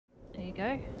you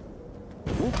go.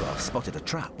 Wargraf spotted a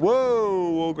trap.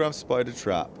 Whoa! Wargraf spotted a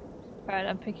trap. Alright,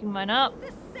 I'm picking mine up.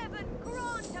 The 7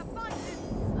 grand to find this.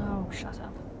 Oh, shut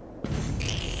up.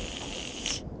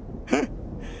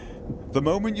 The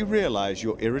moment you realise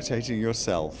you're irritating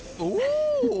yourself.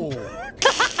 Ooh!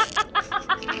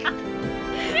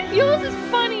 Yours is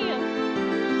funnier!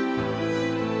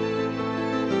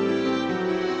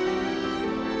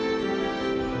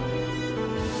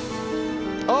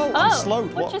 Oh, I'm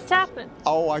slowed. What just happened?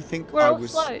 Oh, I think We're I all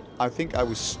was. slowed. I think I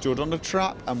was stood on a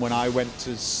trap, and when I went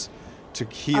to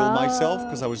heal myself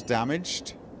because I was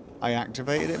damaged, I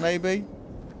activated it.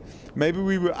 Maybe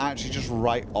we were actually just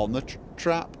right on the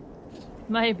trap.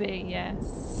 Maybe, yeah.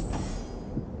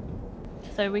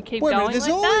 So we keep Wait a going minute,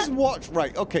 there's like always that? watch.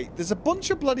 Right, okay. There's a bunch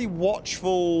of bloody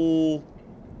watchful.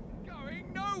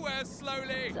 Going nowhere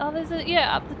slowly. Oh, there's a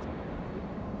yeah up the.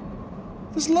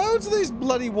 There's loads of these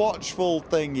bloody watchful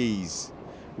thingies.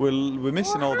 We're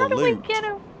missing all the How do loot. we get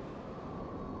a...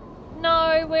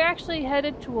 No, we're actually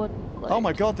headed toward. Loot. Oh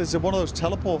my god, there's one of those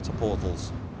teleporter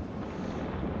portals.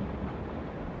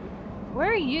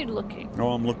 Where are you looking?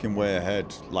 Oh, I'm looking way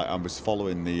ahead. Like I was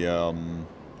following the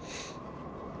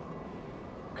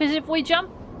Because if we jump,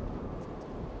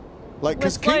 like,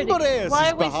 because we're King floating. Boreas Why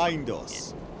is are we- behind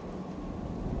us.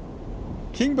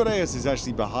 King Boreas is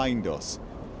actually behind us.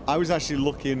 I was actually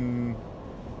looking.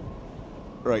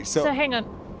 Right, so hang on.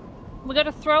 We got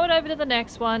to throw it over to the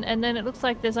next one, and then it looks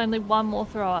like there's only one more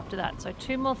throw after that. So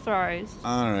 2 more throws.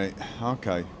 All right,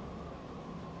 okay.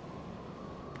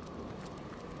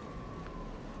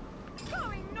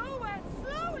 Going nowhere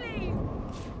slowly.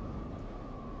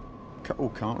 Oh,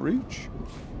 can't reach.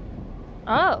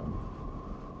 Oh.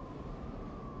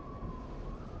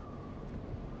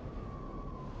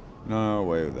 No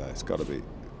way with that. It's got to be.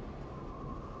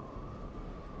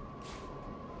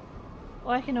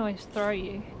 Well, I can always throw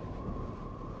you.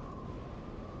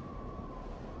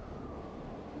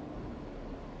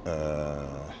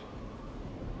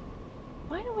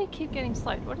 Why do we keep getting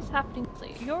slowed? What is happening?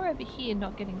 You're over here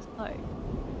not getting slowed.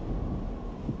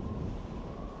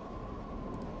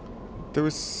 There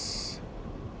was.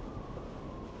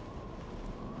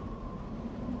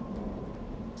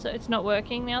 So it's not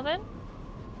working now then?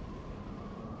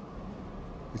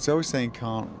 It's always saying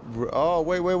can't. Oh,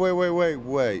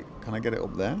 wait. Can I get it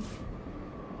up there?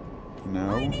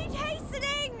 No. I need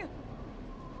hastening.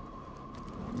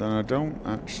 Then I don't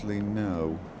actually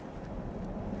know.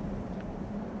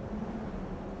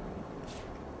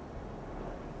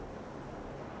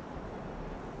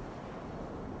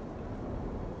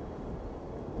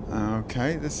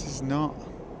 Okay, this is not.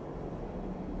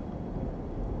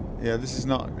 Yeah, this is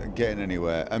not getting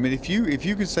anywhere. I mean, if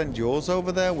you could send yours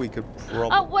over there, we could probably.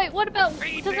 Oh wait, what about?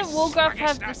 Doesn't Wargraf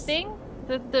have the thing?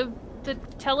 The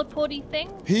teleporty thing?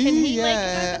 Can he make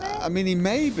it over there? I mean, he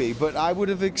may be, but I would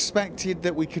have expected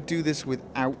that we could do this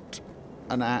without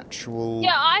an actual.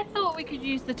 Yeah, I thought we could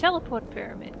use the teleport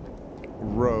pyramid.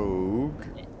 Rogue,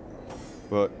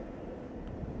 but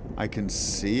I can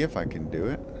see if I can do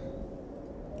it.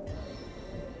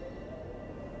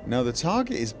 No, the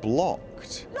target is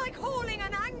blocked. Like hauling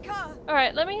an anchor.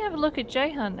 Alright, let me have a look at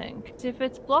Jahan then, 'cause if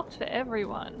it's blocked for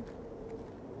everyone.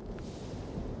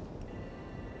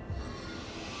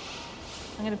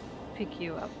 I'm gonna pick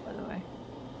you up, by the way.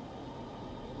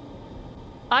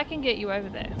 I can get you over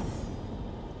there.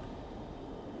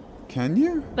 Can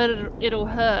you? But it'll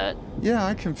hurt. Yeah,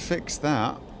 I can fix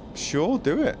that. Sure,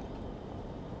 do it.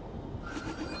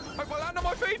 Hope I land on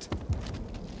my feet.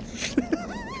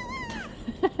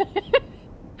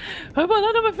 Hope I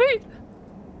land on my feet!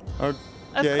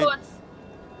 Okay. Of course,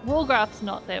 Wargraf's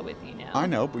not there with you now. I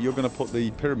know, but you're going to put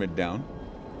the pyramid down.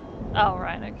 Oh,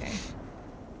 right, okay.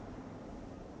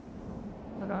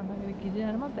 Hold on, I'm gonna get it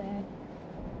out of my bag.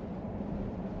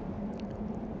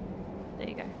 There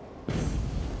you go.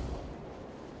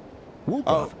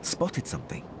 Wargraf spotted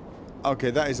something.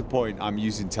 Okay, that is a point. I'm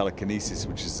using telekinesis,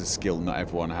 which is a skill not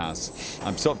everyone has.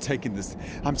 I'm sort of taking this.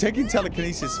 I'm taking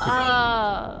telekinesis for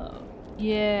Oh,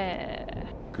 yeah.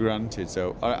 granted.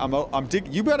 So I'm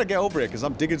digging. You better get over here because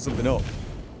I'm digging something up.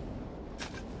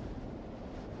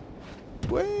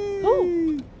 Whee!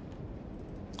 Ooh.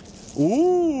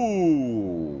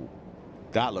 Ooh,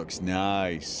 that looks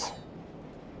nice.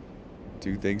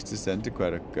 2 things to send to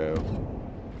Quetico.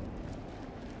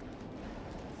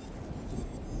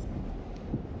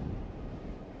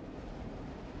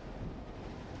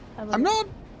 I'm not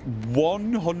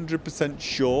 100%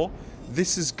 sure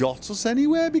this has got us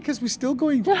anywhere because we're still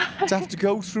going to have to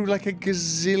go through like a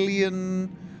gazillion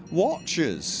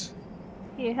watchers.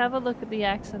 Here, have a look at the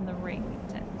axe and the ring.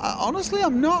 Honestly,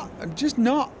 I'm just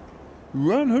not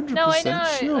 100% No, I know.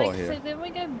 sure Like, here. so then we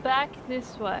go back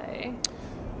this way.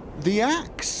 The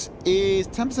axe is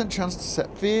 10% chance to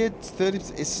set fear,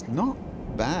 30%. It's not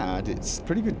bad. It's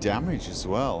pretty good damage as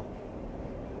well.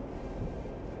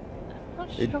 I'm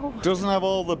not It sure. doesn't have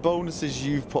all the bonuses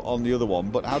you've put on the other one,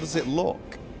 but how does it look?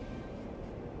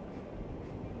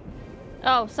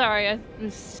 Oh, sorry. I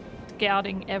was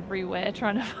scouting everywhere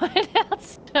trying to find out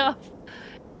stuff.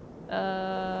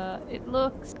 It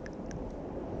looks...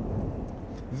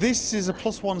 This is a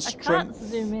 +1 I strength. can't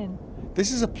zoom in.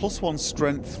 This is a +1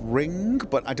 strength ring,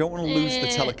 but I don't want to lose the It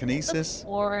looks telekinesis.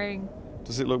 boring.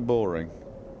 Does it look boring?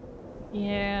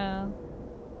 Yeah.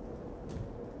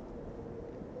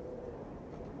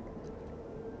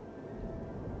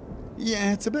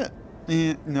 Yeah, it's a bit.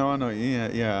 Yeah, no, I know.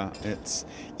 Yeah.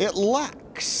 It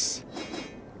lacks.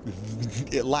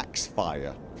 It lacks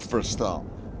fire for a start.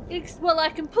 Well, I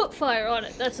can put fire on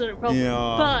it. That's not a problem.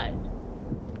 Yeah.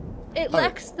 But it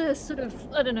lacks the sort of,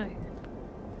 I don't know.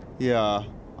 Yeah,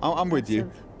 I'm with you.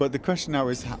 Massive. But the question now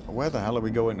is, where the hell are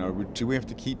we going? Do we have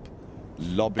to keep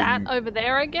lobbing? That over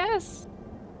there, I guess.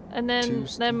 And then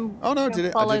them. Oh no, I did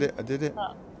it. I did it. I did it.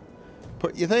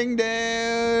 Put your thing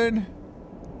down.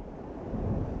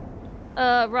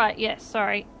 Right. Yes.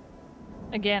 Sorry.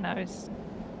 Again, I was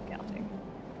scouting.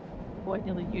 Oh, I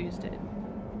nearly used it.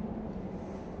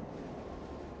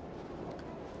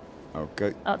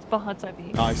 Okay. Oh, it's behind. It's over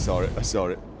here. I saw it. I saw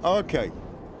it. Okay.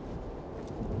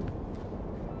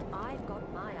 I've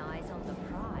got my eyes on the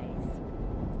prize.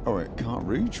 Oh, it can't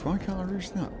reach. Why can't I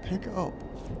reach that? Pick it up.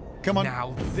 Come on.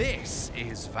 Now this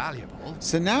is valuable.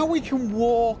 So now we can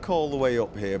walk all the way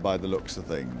up here by the looks of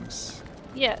things.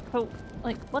 Yeah, but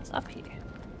like, what's up here?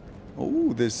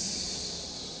 Oh,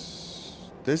 there's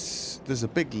a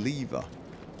big lever.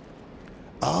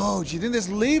 Oh, do you think this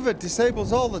lever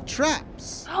disables all the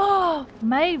traps? Oh,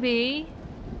 maybe.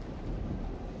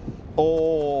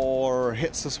 Or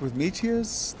hits us with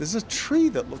meteors? There's a tree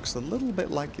that looks a little bit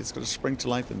like it's going to spring to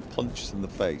life and punch us in the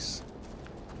face.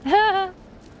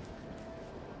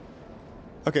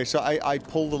 Okay, so I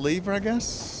pull the lever, I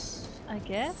guess? I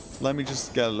guess. Let me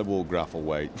just get a wall graph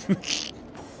away. Yeah.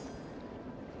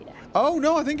 Oh,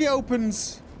 no, I think it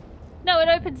opens... No, it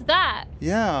opens that.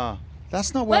 Yeah,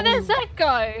 that's not where Where does that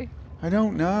go? I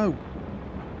don't know.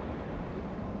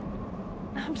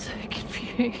 I'm so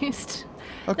confused.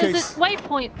 Okay, There's a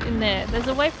waypoint in there. There's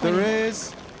a waypoint. there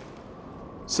is.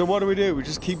 So what do? We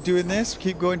just keep doing this?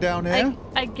 Keep going down here?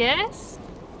 I guess.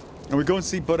 And we go and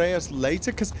see Boreas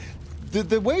later? Because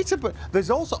the way to... But there's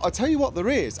also... I'll tell you what there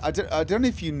is. I don't know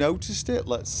if you noticed it.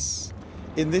 Let's...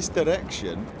 In this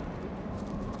direction...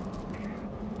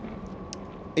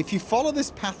 If you follow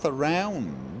this path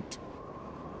around...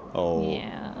 Oh.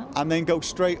 Yeah. And then go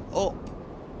straight up...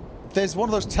 There's one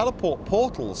of those teleport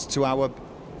portals to our...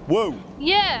 Whoa!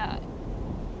 Yeah.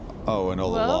 Oh, and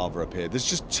all the Well? lava up here. There's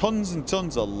just tons and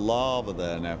tons of lava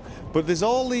there now. But there's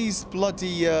all these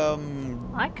bloody...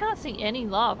 I can't see any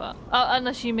lava. Oh,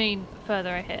 unless you mean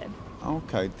further ahead.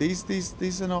 Okay,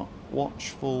 these are not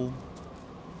watchful...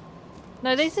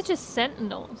 No, these are just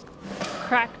sentinels.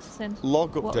 Cracked sentinels.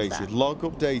 Log What was updated. that? Log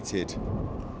updated.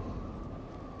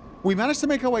 We managed to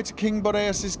make our way to King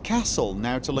Boreas' castle,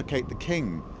 now to locate the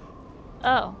king.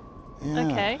 Oh. Yeah.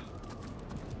 Okay.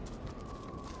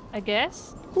 I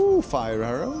guess. Ooh, fire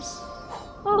arrows.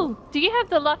 Oh, do you have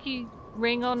the lucky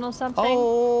ring on or something?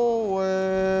 Oh,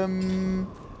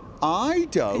 I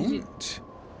don't,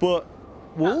 but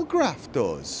Woolgraph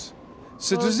does.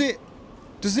 So Well, does it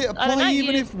I don't know, apply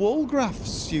even you- if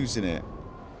Woolgraph's using it?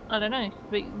 I don't know,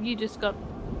 but you just got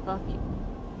lucky.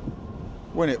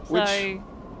 When it So, which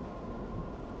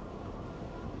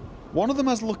one of them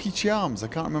has Lucky Charms. I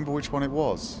can't remember which one it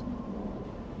was.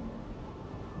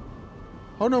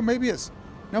 Oh no, maybe it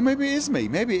is me.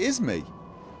 Maybe it is me.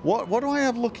 What do I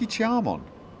have Lucky Charm on?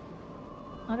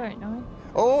 I don't know.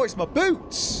 Oh, it's my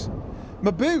boots. My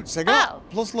boots. I got Oh.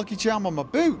 plus Lucky Charm on my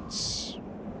boots.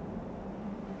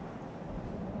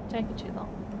 Taking too long.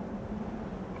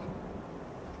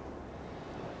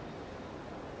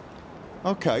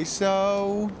 Okay,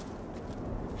 so...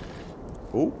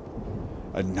 Oh,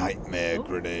 a nightmare Oh.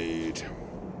 grenade.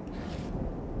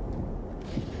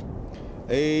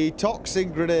 A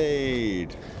toxin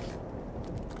grenade.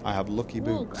 I have lucky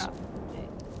Wool boots. grab. Okay.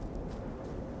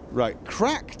 Right,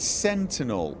 cracked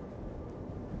sentinel.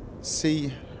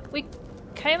 See, We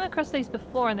came across these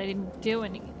before and they didn't do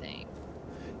anything.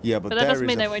 yeah, but But that there doesn't is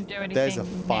mean a they won't do there's a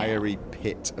anything now. fiery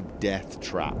pit of death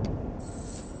trap.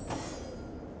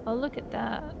 Oh, look at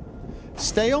that.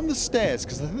 Stay on the stairs,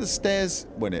 because I think the stairs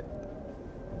win it.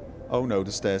 Oh no,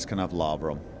 the stairs can have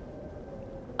lava on.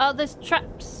 Oh, there's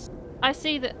traps I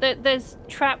see that there's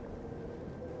trap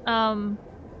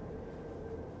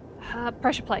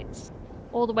pressure plates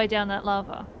all the way down that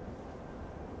lava.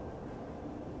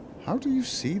 How do you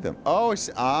see them? Oh, I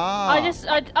see.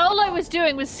 All I was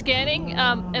doing was scanning,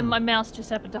 and my mouse just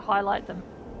happened to highlight them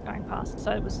going past.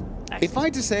 So it was. If I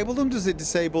disable them, does it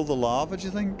disable the lava? Do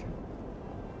you think?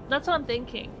 That's what I'm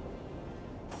thinking.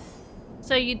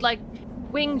 So you'd like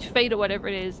winged feet or whatever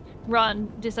it is,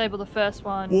 run, disable the first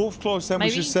one. Wolf Claw said we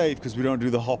Maybe? should save because we don't do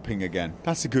the hopping again.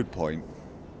 That's a good point.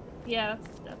 Yeah, that's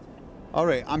All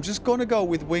right, I'm just going to go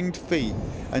with winged feet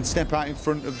and step out in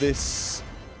front of this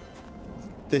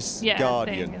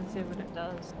guardian. Thing and see what it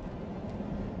does.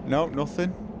 No,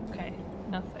 nothing. Okay,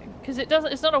 nothing. Because it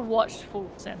doesn't. It's not a watchful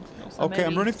sentinel. So Okay,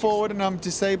 I'm running forward and I'm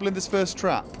disabling this first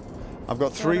trap. I've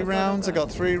got 3 rounds. I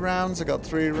got 3 rounds. I got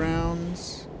 3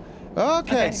 rounds.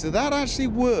 Okay, so that actually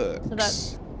works. So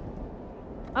that's.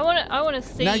 I want to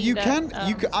see. Now you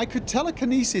that, I could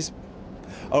telekinesis.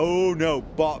 Oh no,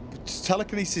 but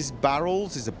telekinesis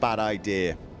barrels is a bad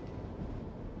idea.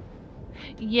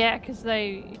 Yeah, because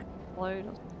they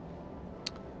explode.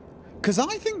 Because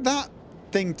I think that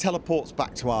thing teleports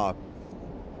back to our house.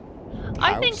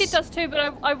 I think it does too,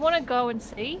 but I want to go and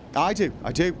see. I do.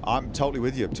 I'm totally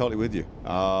with you. So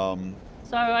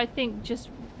I think just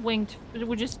we'll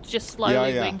just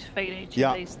slowly winged feed each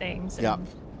of these things. Yeah.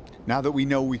 Now that we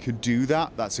know we can do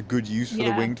that, that's a good use for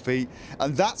the winged feet.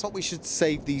 And that's what we should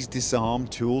save these disarm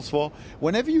tools for.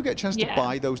 Whenever you get a chance to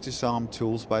buy those disarm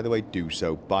tools, by the way, do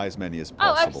so. Buy as many as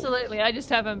possible. Oh, absolutely. I just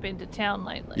haven't been to town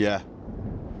lately. Yeah.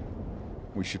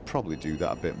 We should probably do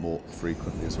that a bit more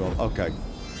frequently as well. Okay.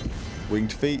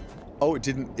 Winged feet. Oh, it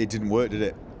didn't work, did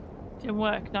it? Didn't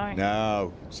work, no.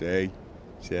 No. See?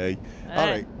 All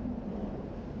right.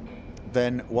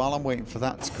 Then, while I'm waiting for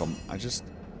that to come,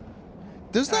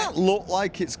 does that look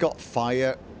like it's got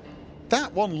fire?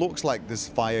 That one looks like there's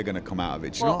fire going to come out of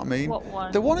it. Do you know what I mean? What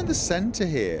one? The one in the center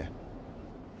here.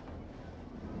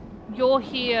 Your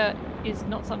here is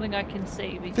not something I can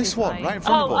see. Because This one, right in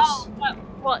front of us.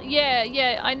 Well,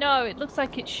 yeah, I know. It looks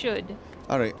like it should.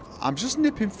 All right, I'm just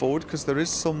nipping forward because there is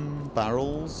some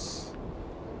barrels.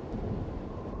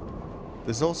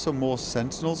 There's also more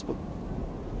sentinels, but...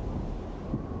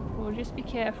 Well, just be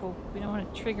careful. We don't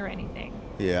want to trigger anything.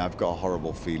 Yeah, I've got a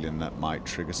horrible feeling that might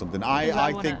trigger something.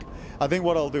 I think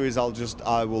what I'll do is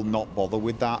I will not bother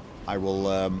with that. We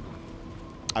will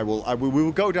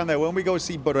go down there when we go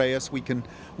see Boreas. We can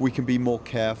be more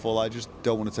careful. I just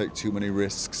don't want to take too many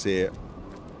risks here.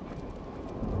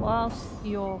 Whilst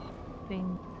you're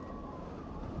being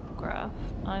graph,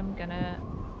 I'm gonna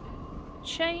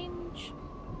change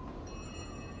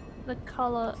the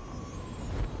color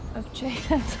of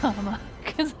Jaden's armor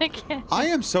because I can't. I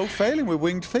am so failing with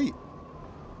winged feet.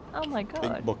 Oh my god!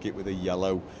 Pink bucket with a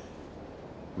yellow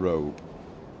robe.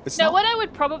 What I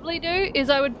would probably do is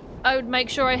I would make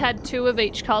sure I had 2 of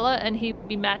each color and he'd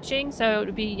be matching, so it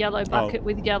would be yellow bucket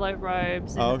with yellow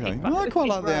robes. And okay. pink Well, I bucket quite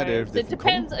with like the idea of different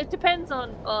depends. It depends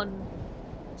on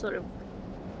sort of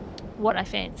what I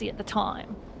fancy at the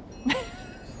time.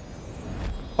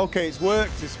 Okay, it's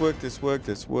worked.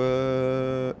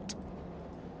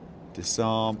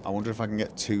 Disarm. I wonder if I can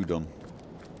get 2 done.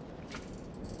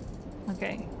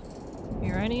 Okay.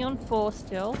 You're only on 4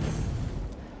 still.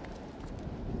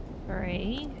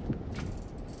 3.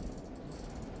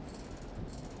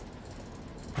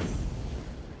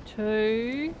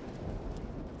 2.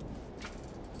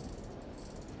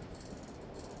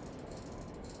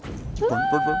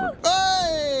 Run.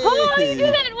 Hey! Oh, you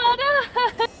did it! Well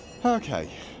done! Okay.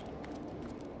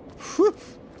 Whew.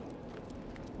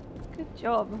 Good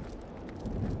job.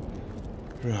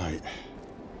 Right.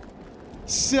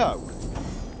 So,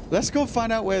 let's go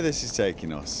find out where this is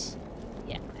taking us.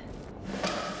 Yeah.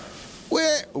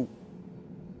 Where? Oh,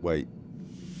 wait.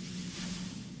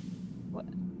 What?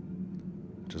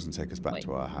 It doesn't take us back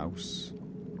to our house.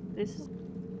 This is...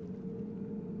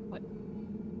 What?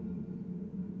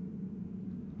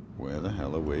 Where the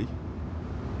hell are we?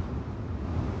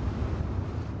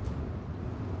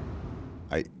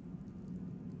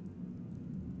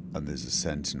 And there's a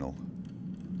sentinel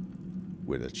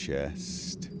with a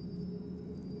chest.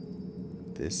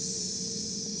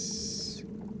 This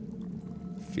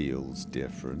feels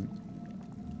different.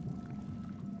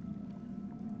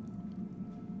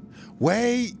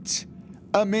 Wait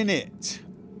a minute.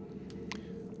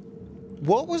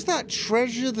 What was that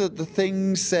treasure that the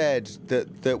thing said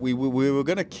that we were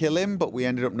going to kill him, but we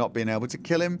ended up not being able to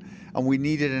kill him, and we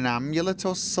needed an amulet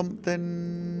or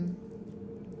something?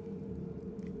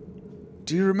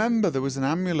 Do you remember there was an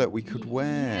amulet we could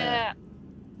wear?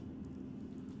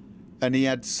 Yeah. And he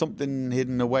had something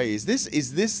hidden away. Is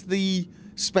this the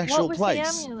special what was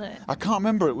place? the amulet? I can't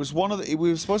remember. It was one of the.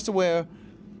 We were supposed to wear.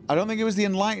 I don't think it was the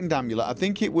enlightened amulet. I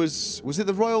think it was. Was it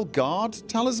the Royal Guard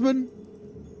talisman?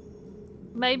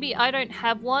 Maybe I don't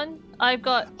have one. I've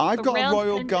got a round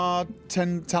Royal Guard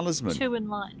talisman. 2 in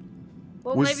line.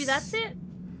 Well, Was- maybe that's it.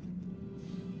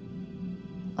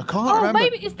 I can't Oh, remember.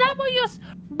 maybe is that what you're?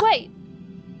 Wait,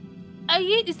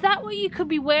 is that what you could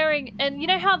be wearing? And you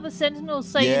know how the Sentinels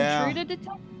say Yeah. intruder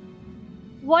detect?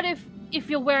 What if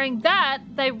you're wearing that,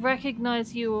 they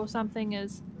recognize you or something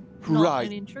as not Right.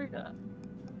 an intruder?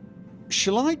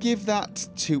 Shall I give that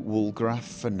to Woolgraf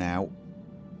for now,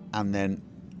 and then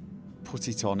put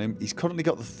it on him? He's currently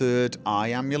got the 3rd eye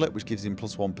amulet, which gives him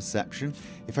 +1 perception.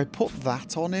 If I put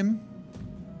that on him,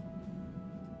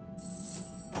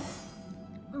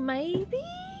 Maybe.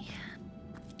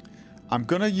 I'm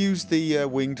gonna use the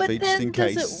winged But feet just then in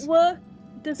case. does it work?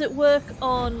 Does it work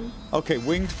on? Okay,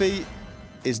 winged feet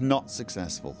is not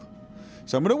successful.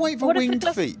 So I'm gonna wait for What if it winged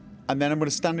does- feet, and then I'm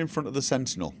gonna stand in front of the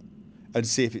sentinel and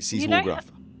see if it sees You don't Woolgraf.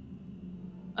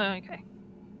 Oh, okay.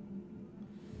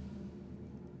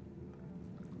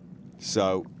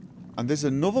 So, and there's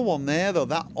another one there though.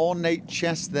 That ornate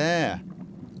chest there,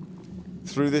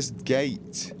 through this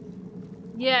gate.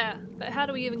 Yeah, but how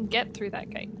do we even get through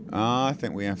that gate? I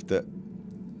think we have to.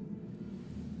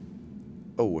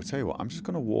 Oh, I'll tell you what. I'm just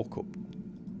gonna walk up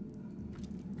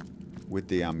with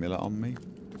the amulet on me.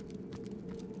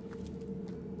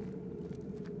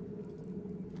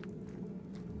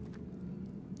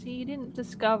 So you didn't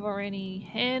discover any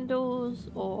handles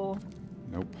or?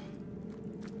 Nope.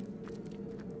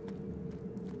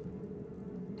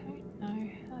 Don't know.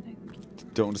 I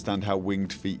don't. Don't understand how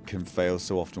winged feet can fail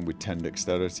so often with 10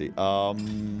 dexterity.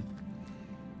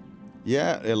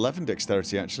 Yeah, 11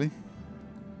 dexterity actually.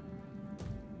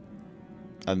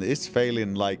 And it's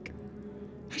failing like...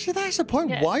 Actually, that's the point.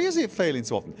 Yeah. Why is it failing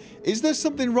so often? Is there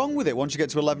something wrong with it? Once you get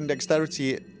to 11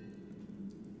 dexterity, it...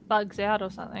 Bugs out or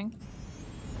something.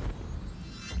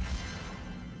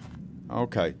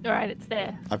 Okay. All right, it's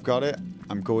there. I've got it.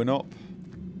 I'm going up.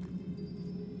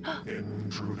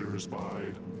 Intruder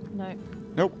spied. No.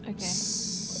 Nope. Okay.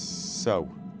 So,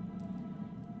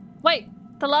 Wait,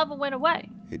 the lava went away.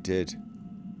 it did.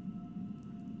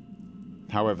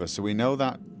 However, so we know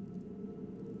that...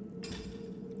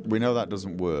 We know that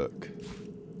doesn't work.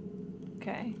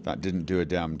 Okay. That didn't do a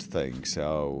damned thing,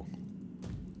 so...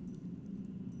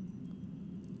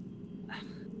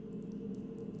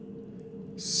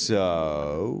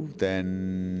 So,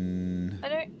 then...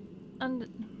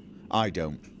 I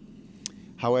don't.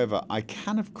 However, I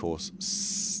can, of course,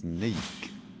 sneak.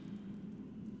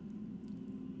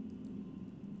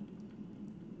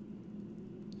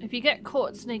 If you get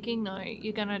caught sneaking, though,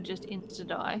 you're gonna just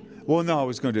insta-die. Well, no, I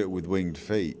was going to do it with winged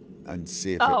feet and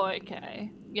see if Oh, it...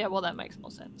 okay. Yeah, well, that makes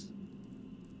more sense.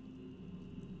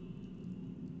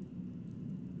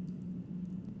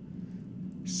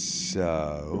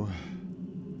 So...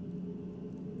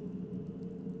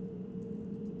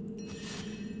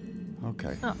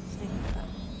 Okay. Oh, sneak.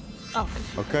 Oh,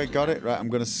 Okay, got it. Right, I'm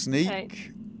going to sneak.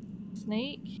 Okay.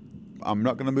 Sneak. I'm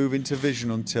not going to move into vision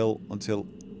until...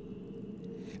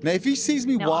 Now, if he sees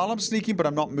me No. while I'm sneaking, but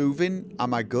I'm not moving,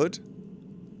 am I good?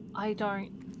 I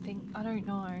don't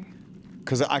know.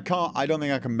 Because I don't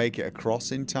think I can make it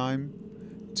across in time.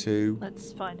 2,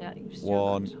 Let's find out. You've still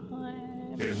 1. got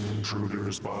time.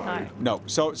 Intruder spied. No,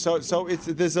 so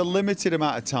there's a limited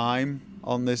amount of time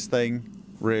on this thing,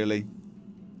 really.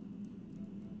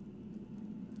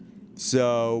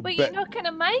 So, But you're not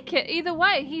gonna make it either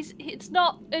way. It's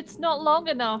not long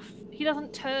enough. He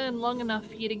doesn't turn long enough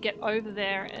for you to get over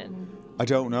there and. I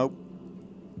don't know.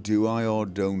 Do I or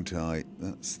don't I?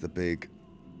 That's the big...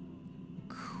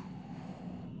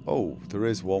 Oh, there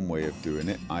is one way of doing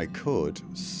it. I could...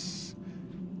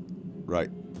 Right.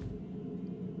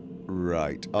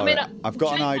 Right. All right. I've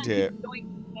got an idea.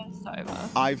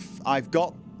 I've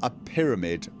got a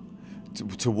pyramid to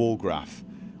Woolgraf.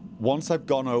 Once I've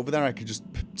gone over there, I can just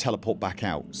teleport back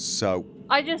out. So...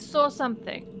 I just saw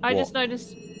something. I What? just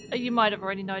noticed. You might have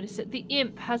already noticed it. The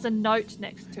imp has a note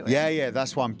next to it. Yeah,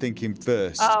 that's what I'm thinking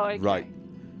first. Oh, okay. Right.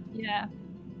 Yeah.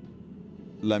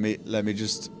 Let me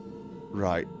just...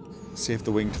 Right. See if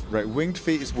the winged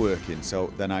feet is working.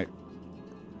 So then I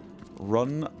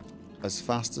run as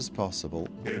fast as possible.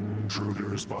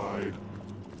 Intruder spied.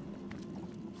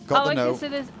 Got the okay, note. so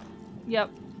there's.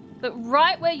 Yep. But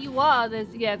right where you are,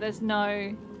 there's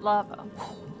no lava.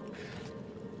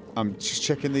 I'm just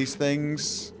checking these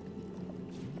things.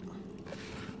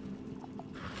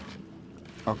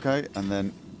 Okay, and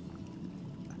then...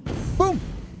 Boom!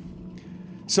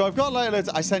 So I've got like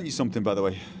I sent you something, by the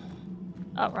way.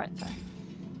 Oh, right, sorry.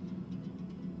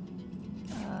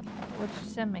 What did you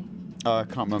send me? I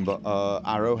can't remember.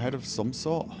 Arrowhead of some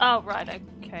sort. Oh, right,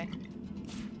 okay.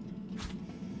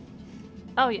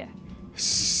 Oh, yeah.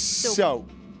 So,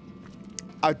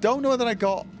 I don't know whether I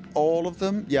got all of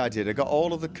them. Yeah, I did. I got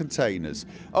all of the containers.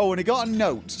 Oh, and I got a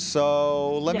note.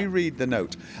 So, let me read the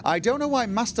note. I don't know why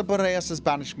Master Boreas has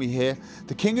banished me here.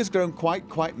 The king has grown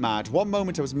quite mad. One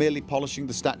moment I was merely polishing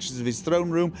the statues of his throne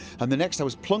room, and the next I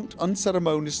was plunked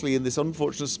unceremoniously in this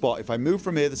unfortunate spot. If I move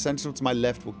from here, the sentinel to my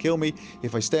left will kill me.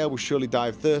 If I stay, I will surely die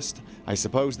of thirst. I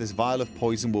suppose this vial of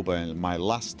poison will be my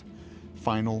last,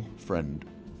 final friend.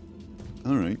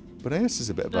 Alright. Boreas is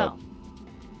a bit about...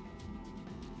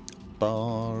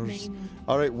 Bars.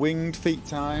 Alright, winged feet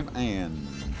time and...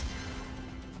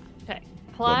 Okay.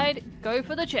 Clyde, go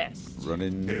for the chest. Run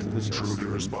into the chest.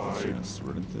 Intruders by.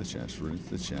 Run into the chest. Run into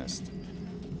the chest.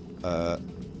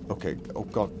 Okay. Oh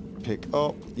god. Pick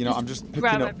up. You know, I'm just picking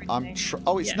grab up. everything.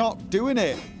 Oh, it's not doing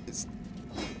it. It's...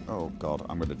 Oh god,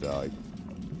 I'm gonna die.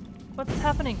 What's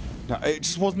happening? No, it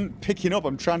just wasn't picking up.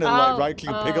 I'm trying to like right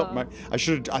click and pick up my... I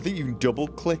think you can double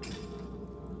click.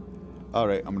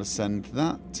 Alright, I'm going to send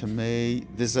that to me.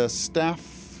 There's a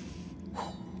staff,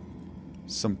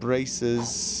 some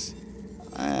braces,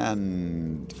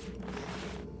 and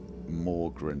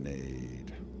more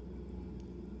grenade.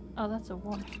 Oh, that's a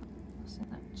one. I'll send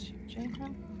that to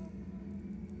Jacob.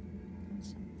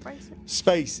 Some braces.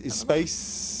 Space. Is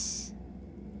space...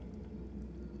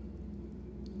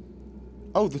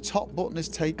 Oh, the top button is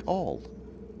take all.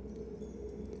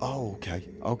 Oh,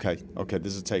 okay.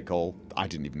 There's a take all. I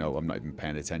didn't even know. I'm not even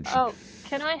paying attention. Oh,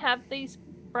 can I have these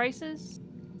braces?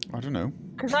 I don't know.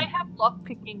 Because I have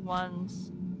lock-picking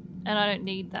ones, and I don't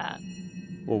need that.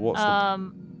 Well, what's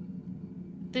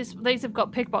These have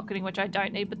got pickpocketing, which I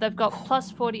don't need, but they've got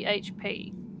plus 40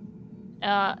 HP.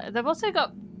 They've also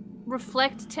got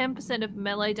reflect 10% of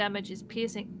melee damage is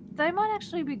piercing. They might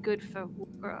actually be good for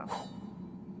Warcraft.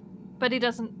 But he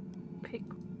doesn't pick...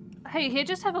 Hey, here,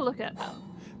 just have a look at them.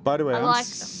 By the way, I'm like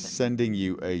sending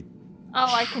you a...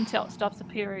 Oh, I can tell. Stuff's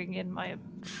appearing in my...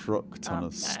 truck ton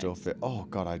of stuff. Oh,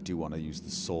 God, I do want to use the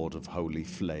Sword of Holy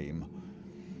Flame.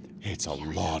 It's a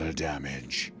lot of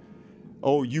damage.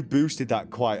 Oh, you boosted that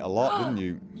quite a lot, didn't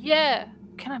you? Yeah.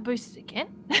 Can I boost it again?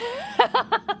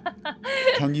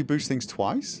 Can you boost things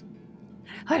twice?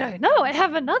 I don't know. I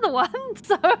have another one,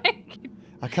 so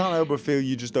I can't help but feel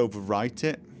you just overwrite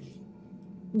it.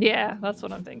 Yeah, that's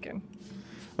what I'm thinking.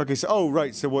 Okay, so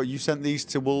right. So what you sent these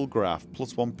to Woolgraph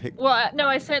plus one pick? Well, no,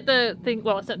 I sent the thing.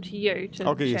 Well, I sent them to you to.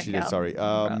 Okay, yes, you did. Sorry.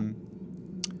 Well,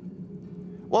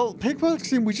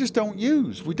 pickpocketing we just don't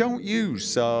use. We don't use.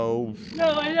 So. No,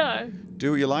 I know.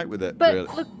 Do what you like with it. But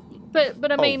really. look,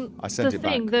 but I mean, I sent the it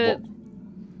thing, back.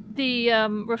 the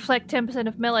reflect 10%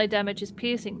 of melee damage is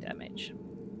piercing damage.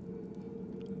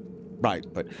 Right,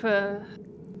 but for.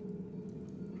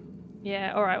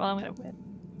 Yeah. All right. Well, I'm gonna win.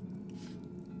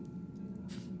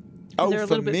 Oh,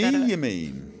 for me, you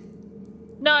mean?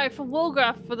 No, for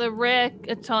Woolgraph, for the rare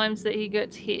times that he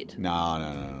gets hit.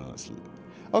 No.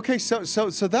 Okay, so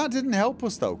that didn't help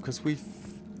us though, because we've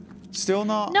still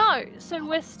not. No, so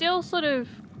we're still sort of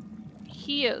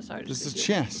here. Sorry. There's a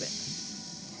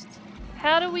chest.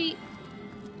 How do we?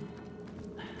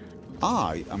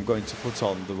 I am going to put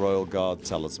on the Royal Guard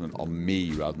talisman on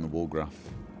me rather than the Woolgraph.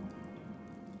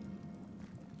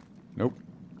 Nope,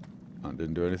 I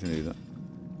didn't do anything either.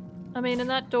 I mean, and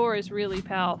that door is really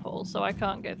powerful, so I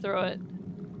can't get through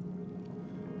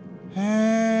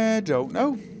it. Don't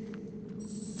know.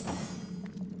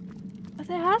 But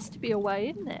there has to be a way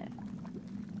in there.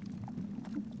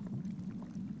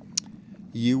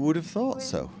 You would have thought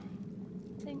so.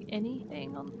 Seeing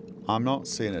anything on? I'm not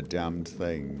seeing a damned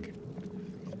thing.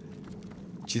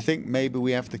 Do you think maybe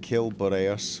we have to kill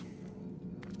Boreas?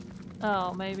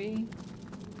 Oh, maybe.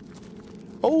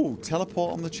 Oh,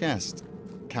 teleport on the chest.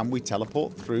 Can we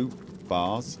teleport through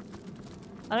bars?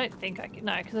 I don't think I can.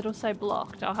 No, because it'll say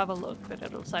blocked. I'll have a look, but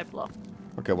it'll say blocked.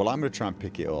 Okay, well, I'm going to try and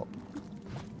pick it up.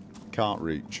 Can't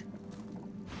reach.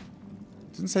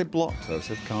 Doesn't say blocked, though. It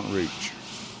said can't reach.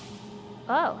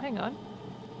 Oh, hang on.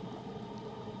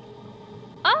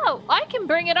 Oh, I can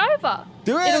bring it over.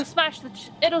 Do it! It'll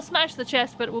smash the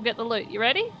chest, but we'll get the loot. You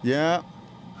ready? Yeah.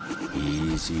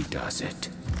 Easy does it.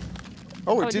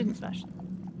 Oh, it it didn't smash.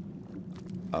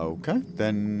 Okay,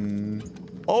 then...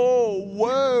 Oh,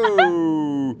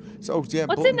 whoa! So, yeah,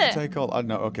 what's button in there? to take all... I don't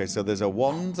know. Okay, so there's a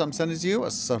wand I'm sending to you,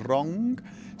 a sarong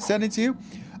sending to you,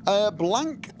 a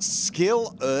blank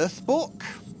skill earth book.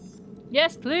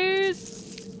 Yes,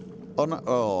 please. Oh, no,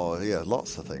 oh, yeah,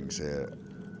 lots of things here.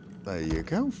 There you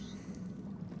go.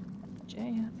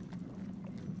 Okay, yeah.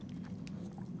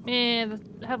 Yeah,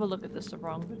 have a look at this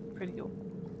sarong, but pretty cool.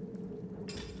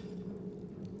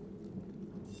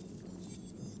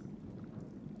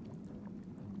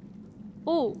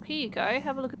 Oh, here you go.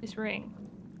 Have a look at this ring.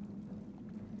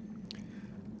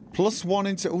 +1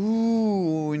 into...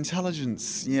 Ooh,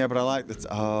 intelligence. Yeah, but I like that.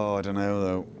 Oh, I don't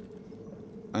know,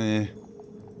 though.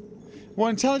 Well,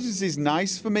 intelligence is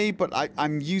nice for me, but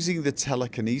I'm using the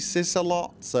telekinesis a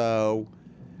lot, so...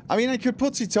 I mean, I could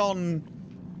put it on...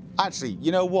 Actually,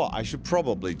 you know what I should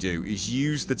probably do is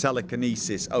use the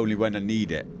telekinesis only when I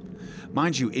need it.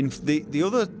 Mind you, the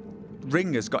other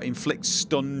ring has got inflict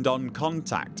stunned on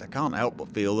contact. I can't help but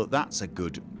feel that that's a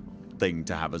good thing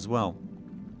to have as well.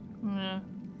 Yeah.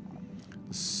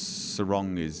 The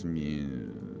sarong is...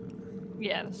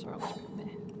 Yeah, the sarong.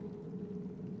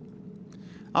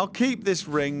 I'll keep this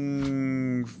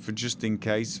ring for just in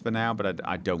case for now, but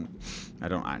I don't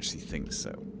actually think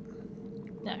so.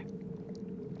 No.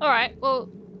 All right. Well.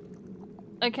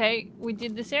 Okay, we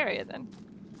did this area then.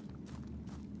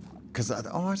 Because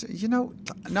you know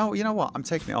what? I'm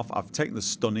taking it off. I've taken the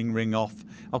stunning ring off.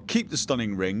 I'll keep the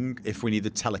stunning ring if we need the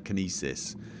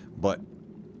telekinesis, but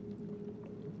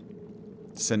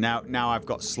so now I've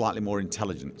got slightly more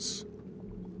intelligence.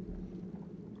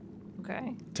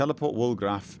 Okay. Teleport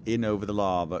Woolgraph in over the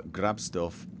lava, grab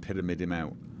stuff, pyramid him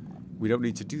out. We don't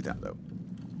need to do that, though.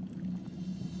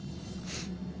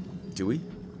 Do we?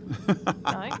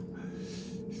 No.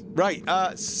 Right,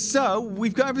 so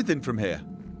we've got everything from here.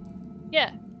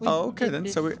 Yeah. Oh, okay then.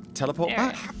 So we teleport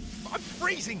back. I'm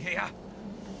freezing here.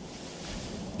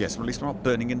 Yes, well, at least we're not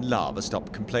burning in lava.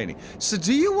 Stop complaining. So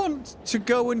do you want to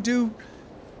go and do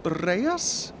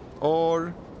Boreas?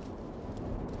 Or...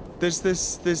 There's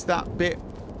that bit.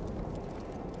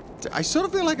 I sort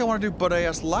of feel like I want to do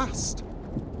Boreas last.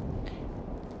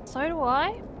 So do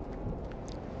I.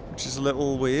 Which is a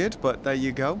little weird, but there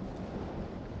you go.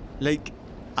 Like,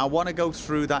 I want to go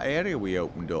through that area we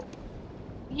opened up.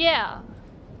 Yeah.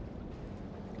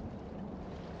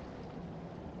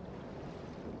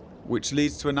 Which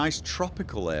leads to a nice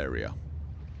tropical area.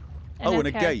 And and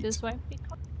a gate. Won't be...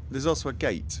 There's also a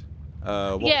gate.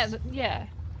 Yeah.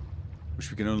 Which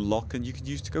we can unlock and you can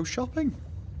use to go shopping.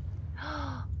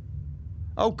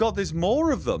 Oh god, there's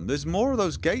more of them. There's more of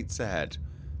those gates ahead.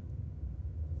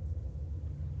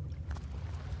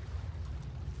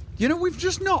 You know, we've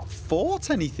just not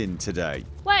fought anything today.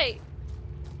 Wait.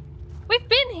 We've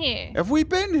been here. Have we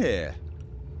been here?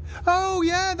 Oh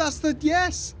yeah, that's the...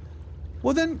 Yes.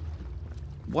 Well then,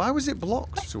 why was it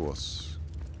blocked to us?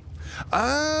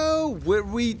 Oh,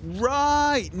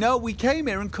 right. No, we came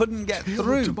here and couldn't get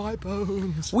through. To my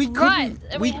bones. We couldn't.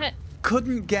 Right.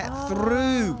 Couldn't get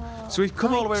through. So we've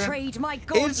come all the way around.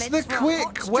 It's the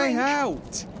quick way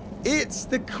out. It's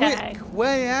the quick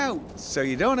way out. So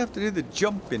you don't have to do the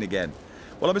jumping again.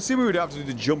 Well, I'm assuming we don't have to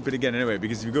do the jumping again anyway,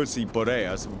 because if you go see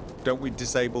Boreas, don't we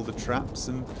disable the traps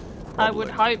and? Probably. I would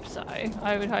hope so.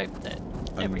 I would hope that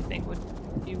everything would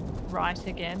be right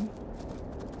again.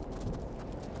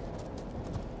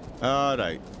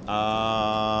 Alright.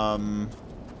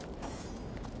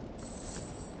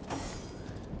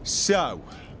 So,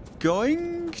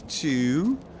 going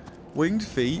to Winged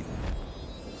Feet,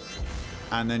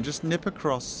 and then just nip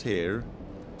across here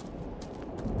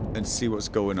and see what's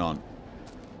going on.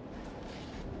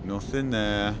 Nothing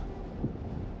there.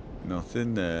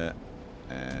 Nothing there.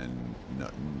 And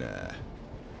nothing there.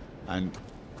 And...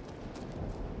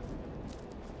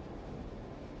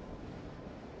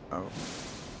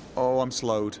 Oh, I'm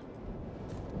slowed.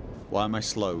 Why am I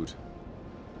slowed?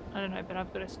 I don't know, but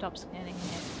I've got to stop scanning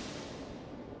here.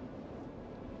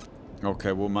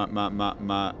 Okay, well,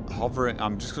 my hovering...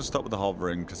 I'm just going to stop with the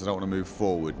hovering because I don't want to move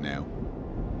forward now.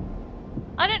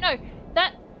 I don't know.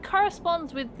 That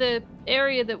corresponds with the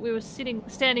area that we were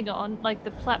standing on, like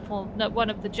the platform, no, one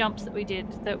of the jumps that we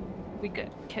did that we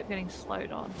kept getting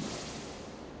slowed on.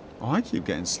 Oh, I keep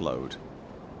getting slowed.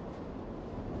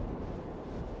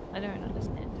 I don't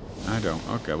understand. I don't.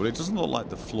 Okay, well, it doesn't look like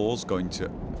the floor's going to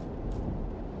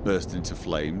burst into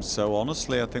flames, so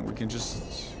honestly, I think we can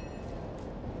just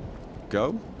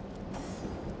go.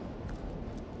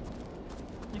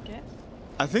 I guess.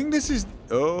 I think this is...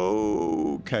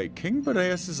 Okay, King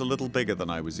Boreas is a little bigger than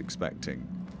I was expecting.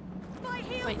 My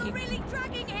heels Wait, are really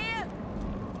dragging here.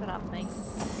 Shut up, mate.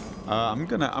 I'm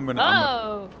gonna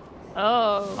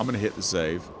Oh! I'm gonna hit the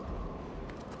save.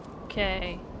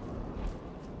 Okay.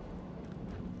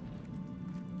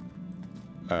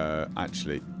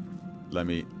 Actually, let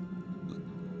me...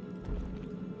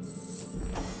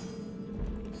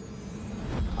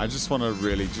 I just want to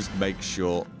really just make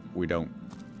sure we don't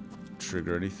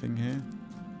trigger anything here.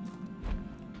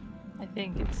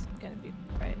 think it's going to be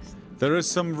Boreas. There are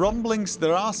some rumblings.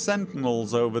 There are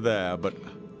sentinels over there, but...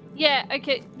 Yeah,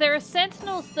 okay. There are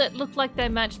sentinels that look like they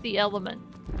match the element.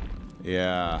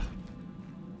 Yeah.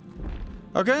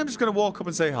 Okay, I'm just going to walk up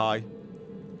and say hi.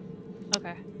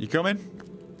 Okay. You coming?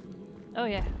 Oh,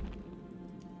 yeah.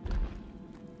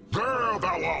 There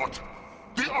thou art!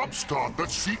 The upstart that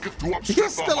seeketh to upset He the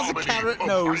still has a harmony carrot of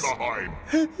nose.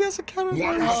 Heimerheim. He has a carrot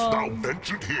Why nose. hast thou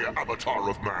ventured here, Avatar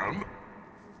of Man?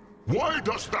 Why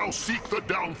dost thou seek the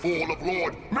downfall of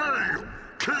Lord, nay,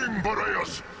 King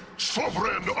Boreas,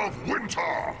 sovereign of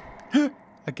winter?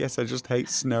 I guess I just hate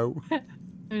snow. Huh?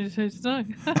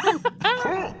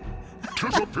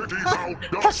 'Tis a pity thou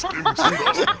dost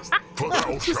intruder, for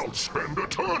thou shalt spend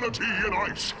eternity in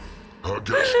ice, a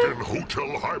guest in Hotel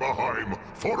Heimerheim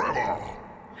forever.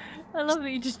 I love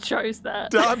that you just chose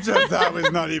that. That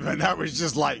was not even. That was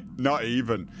just like, not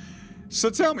even. So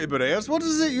tell me, Boreas, what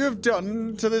is it you have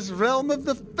done to this realm of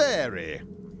the fairy?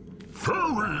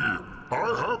 Fairy,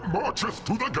 I have marcheth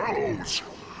to the gallows,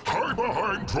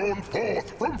 Heimerheim drawn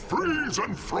forth from freeze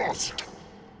and frost.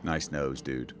 Nice nose,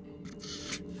 dude.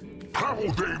 How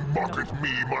they mock at me,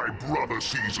 my brother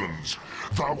seasons.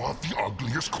 Thou art the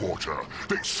ugliest quarter,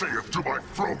 they saith to my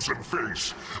frozen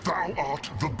face. Thou art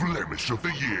the blemish of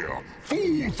the year.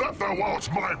 Fool that thou art,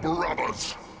 my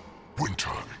brothers. Winter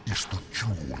is the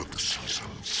jewel of the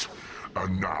seasons.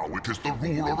 And now it is the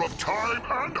ruler of time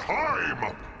and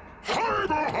Heim.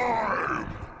 Heimerheim!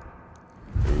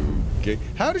 Okay.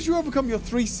 How did you overcome your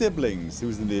 3 siblings? Who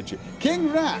was the ninja?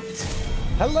 King Rat!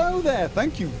 Hello there,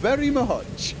 thank you very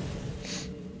much.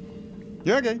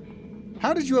 Yeah, okay.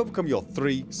 How did you overcome your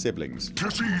 3 siblings?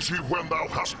 'Tis easy when thou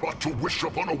hast but to wish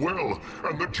upon a well,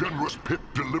 and the generous pit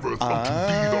delivereth unto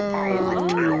thee the power of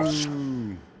chaos.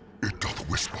 It doth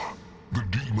whisper, the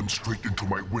demon straight into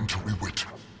my wintry wit,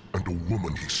 and a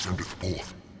woman he sendeth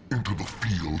forth into the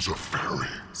fields of faerie.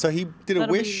 So he did a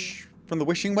That'll wish from the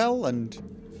wishing well and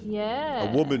Yeah.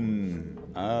 a woman.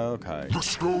 Okay. The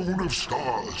stone of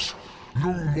stars,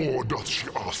 no more doth she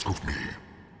ask of me.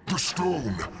 The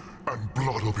stone and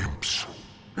blood of imps.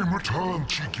 In return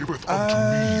she giveth unto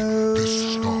me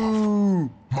this staff.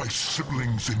 My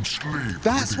siblings enslaved.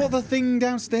 That's within. what the thing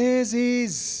downstairs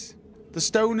is. The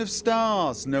stone of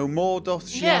stars. No more doth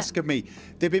she ask of me.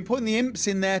 They've been putting the imps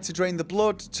in there to drain the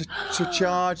blood, to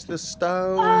charge the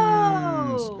stones.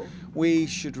 Oh! We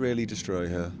should really destroy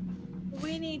her.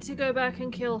 We need to go back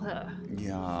and kill her.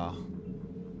 Yeah.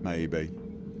 Maybe.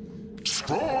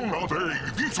 Strong are they,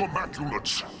 these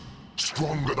immaculates.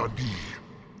 Stronger than thee.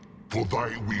 For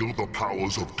thy wield the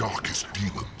powers of darkest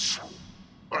demons.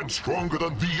 And stronger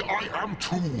than thee I am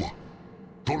too.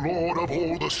 The lord of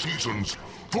all the seasons.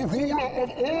 The ruler of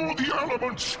all the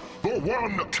elements. The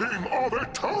one king of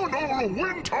eternal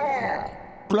winter.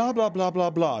 Blah, blah, blah, blah,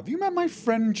 blah. Have you met my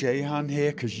friend Jehan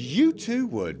here? Because you two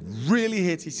would really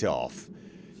hit it off.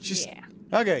 Just... Yeah.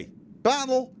 Okay.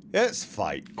 Battle. Let's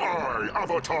fight. I,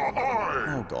 Avatar,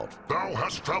 I. Oh, God. Thou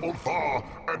hast traveled far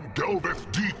and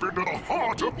delveth deep into the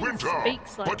heart of winter.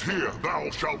 speaks like But here thou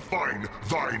shalt find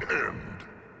thine end.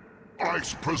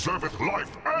 Ice preserveth life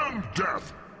and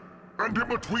death. And in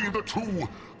between the two,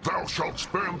 thou shalt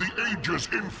spend the ages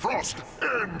in frost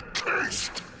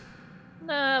encased.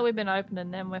 No, we've been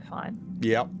opening them. We're fine.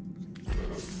 Yep.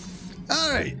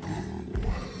 All right.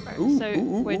 Right, Ooh, so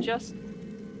ooh, we're ooh. just.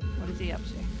 What is he up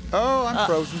to? Oh, I'm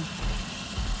frozen.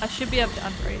 I should be able to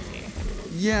unfreeze you.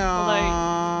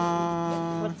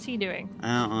 Yeah. What's he doing?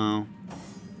 I don't know.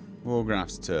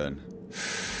 Wargraph's turn.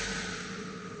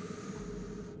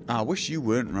 I wish you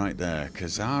weren't right there,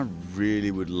 because I really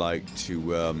would like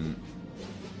to,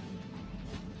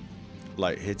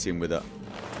 like, hit him with a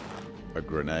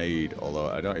grenade, although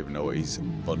I don't even know what he's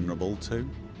vulnerable to.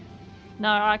 No,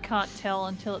 I can't tell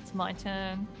until it's my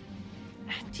turn.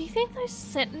 Do you think those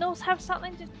sentinels have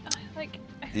something to like?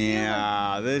 I feel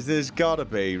Yeah, there's gotta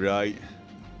be, right?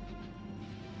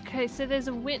 Okay, so there's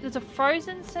a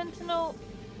frozen sentinel.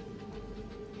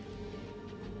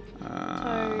 So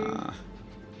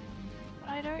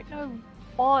I don't know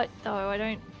what though. I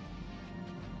don't.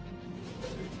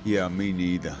 Yeah, me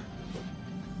neither.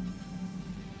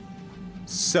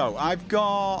 So, I've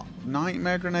got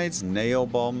nightmare grenades, nail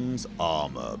bombs,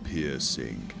 armor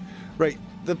piercing. Right,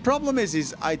 the problem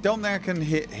is I don't think I can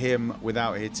hit him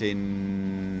without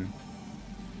hitting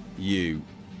you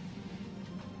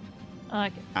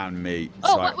Okay. and me.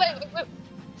 Oh, So wait.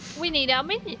 We need our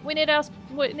minion. We need our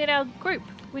group.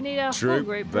 We need our full True,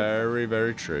 group. very,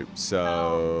 very true.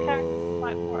 So,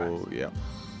 fight for us. yeah.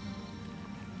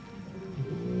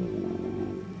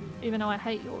 Even though I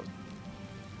hate yours.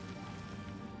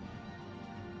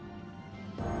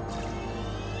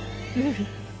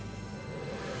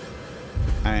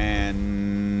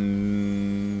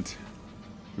 And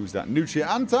who's that? Nutria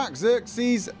Antac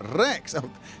Xerxes Rex.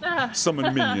 Oh,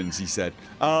 summon minions, he said.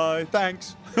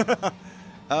 Thanks.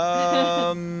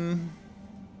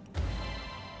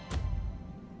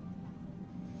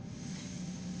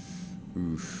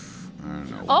 Oof. I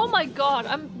don't know. Oh my god,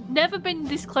 I've never been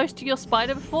this close to your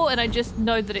spider before, and I just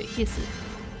know that it hisses.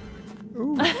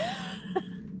 Ooh.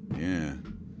 Yeah.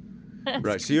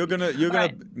 Right, so you're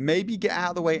gonna maybe get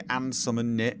out of the way and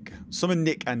summon Nick. Summon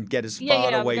Nick and get as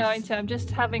far away. I'm going to. I'm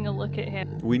just having a look at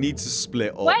him. We need to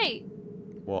split up. Wait.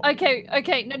 What?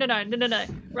 Okay. No.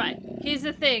 Right. Here's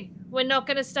the thing. We're not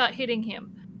going to start hitting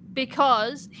him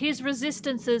because his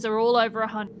resistances are all over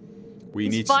 100.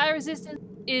 His fire resistance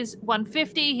is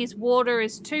 150. His water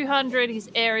is 200. His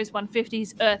air is 150.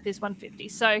 His earth is 150.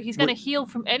 So he's going to heal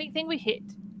from anything we hit.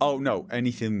 Oh no,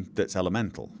 anything that's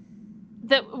elemental.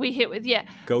 That we hit with, yeah.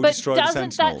 Go but destroy the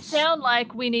sentinels. Doesn't that sound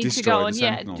like we need to go and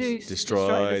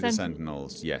destroy the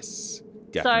sentinels? Yes,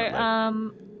 definitely.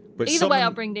 So but either way,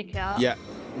 I'll bring Nick out. Yeah,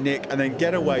 Nick, and then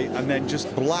get away, and then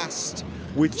just blast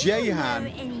with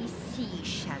Jehan.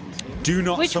 Do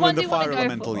not summon the fire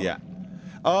elemental yet.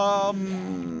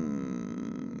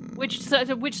 Which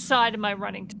side am I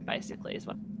running to? Basically, is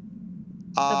what.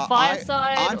 The fire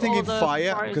side. I'm thinking or the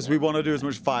fire because we want to do as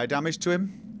much fire damage to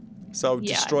him. So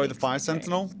destroy the fire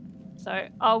sentinel. So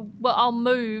I'll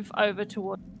move over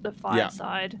toward the fire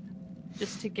side,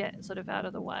 just to get sort of out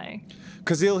of the way.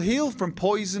 Because he'll heal from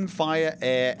poison, fire,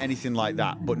 air, anything like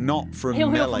that, but not from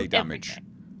melee damage. Everything.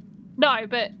 No,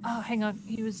 but hang on,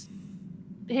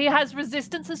 he has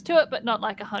resistances to it, but not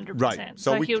like 100%. Right.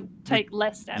 So he'll take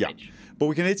less damage. Yeah. But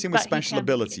we can hit him with special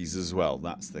abilities as well.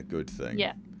 That's the good thing.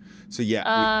 Yeah. So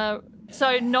yeah.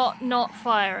 So not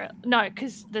fire. No,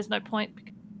 because there's no point.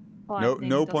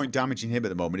 No point damaging him at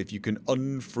the moment. If you can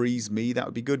unfreeze me, that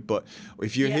would be good. But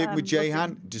if you're hit with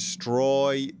Jehan,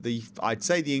 destroy I'd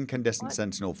say the incandescent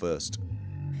sentinel first.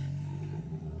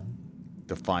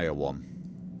 The fire one.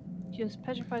 Just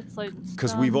petrified slows.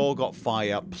 Because we've all got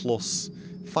fire plus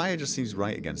fire just seems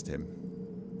right against him.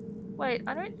 Wait,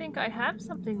 I don't think I have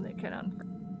something that can unfreeze.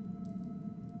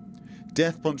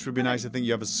 Death punch would be nice. I think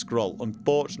you have a scroll.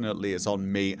 Unfortunately, it's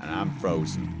on me and I'm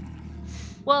frozen.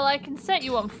 Well, I can set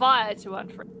you on fire to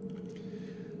unfreeze.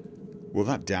 Will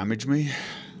that damage me?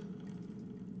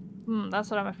 That's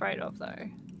what I'm afraid of, though.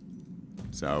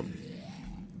 So.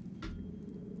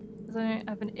 I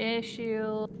have an air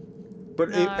shield.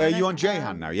 But are you on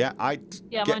Jehan now? Yeah, I'm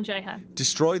on Jehan.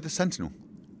 Destroy the sentinel.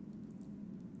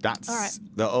 That's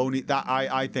the only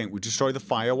I think we destroy the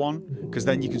fire one because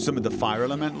then you can summon the fire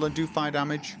elemental and do fire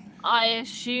damage. I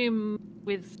assume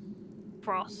with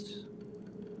frost.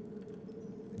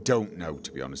 Don't know,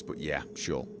 to be honest, but yeah,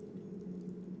 sure.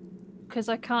 Because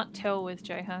I can't tell with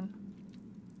Jehan.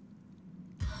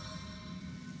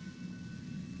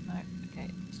 No, okay,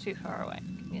 it's too far away.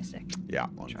 Give me a sec. Yeah,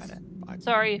 try it.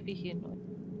 Sorry if you hear noise.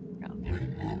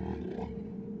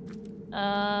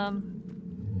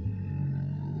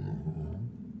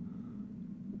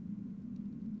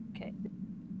 Okay,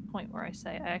 point where I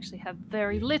say I actually have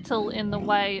very little in the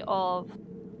way of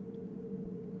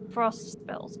frost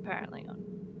spells apparently on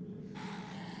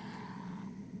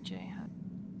Jehan.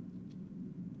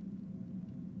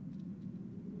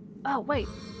 Oh wait.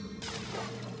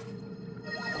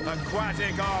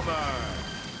 Aquatic armor.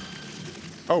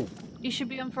 Oh. You should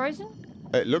be unfrozen?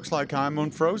 It looks like I'm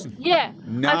unfrozen. Yeah,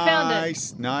 nice, I found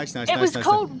it. Nice. It was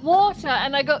cold water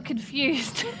and I got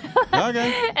confused.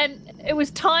 Okay. And it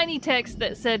was tiny text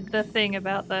that said the thing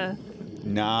about the...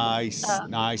 Nice. I'm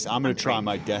going to try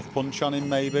my death punch on him,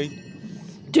 maybe.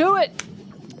 Do it!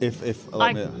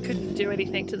 I couldn't do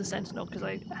anything to the sentinel because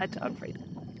I had to unfreeze it.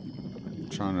 I'm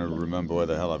trying to remember where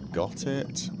the hell I've got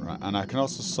it. Right, and I can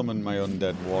also summon my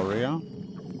undead warrior.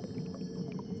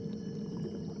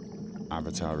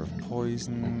 Avatar of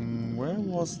Poison. Where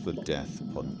was the death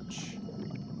punch?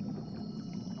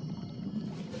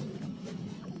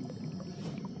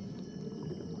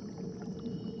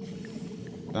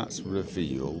 That's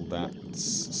reveal.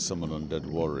 That's summon undead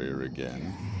warrior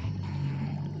again.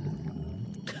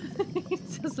 It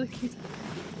sounds like he's...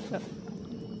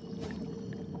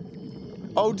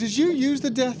 Oh, did you use the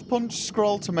death punch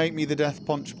scroll to make me the death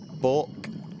punch book?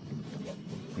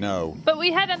 No. But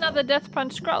we had another death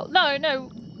punch scroll.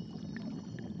 No.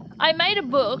 I made a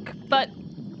book, but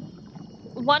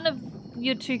one of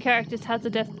your two characters has a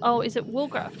death... Oh, is it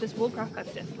Woolgraf? Does Woolgraf have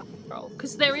a death punch scroll?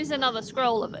 Because there is another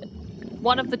scroll of it.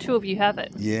 One of the two of you have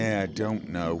it. Yeah, I don't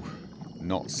know.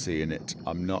 Not seeing it.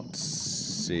 I'm not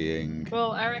seeing...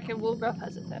 Well, I reckon Woolgraf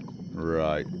has it then.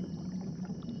 Right.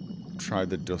 try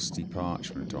the dusty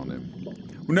parchment on him.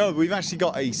 No, we've actually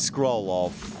got a scroll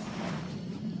of...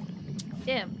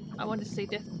 Damn, I wanted to see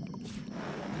death.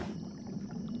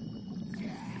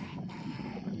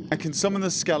 I can summon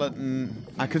the skeleton.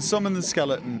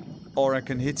 Or I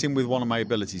can hit him with one of my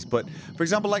abilities. But, for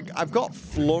example, like, I've got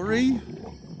Flurry,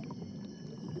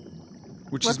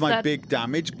 which is my big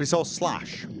damage, but it's all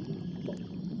slash.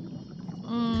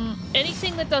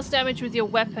 Anything that does damage with your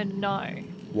weapon, no.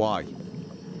 Why?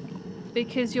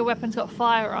 Because your weapon's got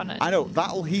fire on it. I know,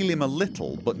 that'll heal him a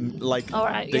little, but, like,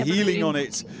 right, the yeah, healing on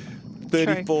it's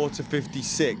 34 to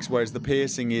 56, whereas the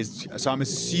piercing is... So I'm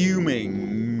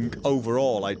assuming,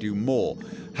 overall, I do more.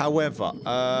 However,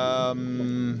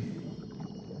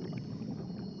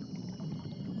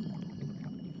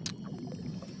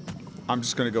 I'm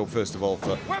just going to go first of all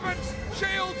for... Weapons,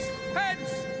 shields,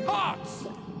 heads, hearts!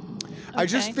 I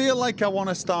just feel like I want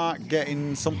to start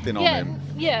getting something on him.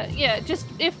 Yeah. Just,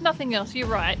 if nothing else, you're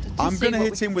right. I'm going to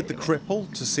hit him with the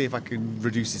cripple to see if I can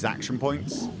reduce his action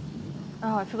points.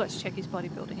 Oh, I forgot to check his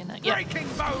bodybuilding in that. Yeah. Breaking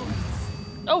bones!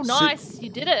 Oh, nice. You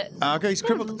did it. Okay, he's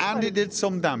crippled and it did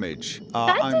some damage.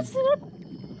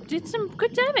 Did some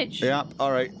good damage. Yeah,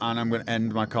 alright. And I'm going to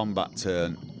end my combat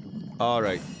turn.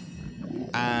 Alright.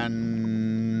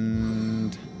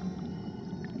 And...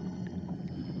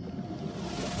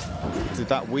 Did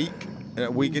that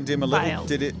weakened him a little? Failed.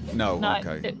 Did it? No, No,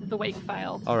 okay. the weak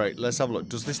failed. Alright, let's have a look.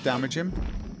 Does this damage him?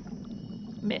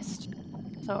 Missed.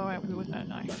 So we wouldn't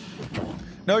know.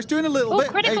 No, it's doing a little bit.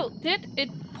 Critical. Hey.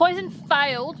 Poison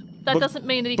failed. That doesn't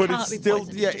mean that he can't it's be still,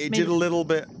 poisoned. yeah, it did a little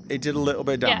bit. It did a little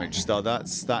bit of damage. Yeah. So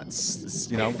that's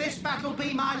you know. If this battle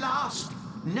be my last,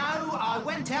 no, I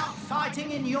went out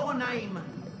fighting in your name.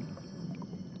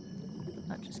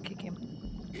 I'll just kick him.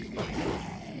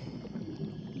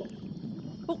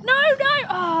 Oh, no!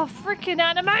 Oh, freaking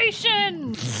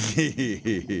animation!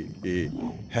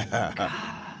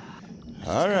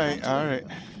 all right.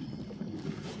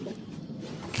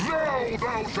 Now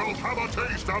thou shalt have a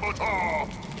taste, Avatar,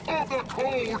 of the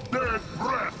cold, dead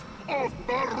breath of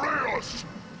Boreas!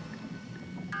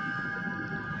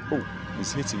 Oh,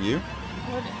 he's hitting you.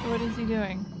 What is he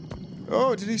doing?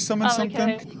 Oh, did he summon something?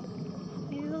 Okay.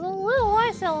 He's a little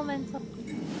ice elemental.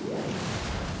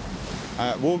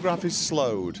 Wargraph is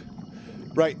slowed.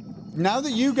 Right, now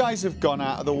that you guys have gone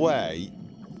out of the way...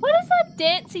 What is that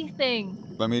dancy thing?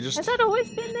 Let me just... Has that always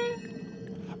been there?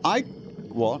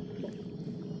 What?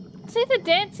 See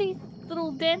the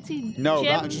little dancy No,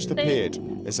 gem that just thing? appeared.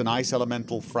 It's an ice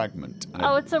elemental fragment.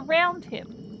 Oh, it's around him.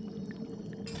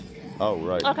 Oh,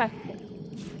 right. Okay.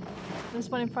 There's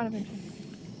one in front of him.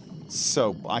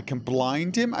 So, I can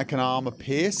blind him, I can armor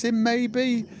pierce him,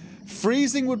 maybe?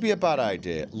 Freezing would be a bad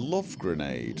idea. Love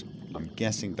grenade. I'm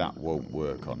guessing that won't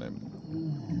work on him.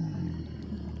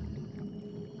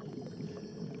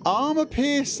 Armor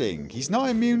piercing. He's not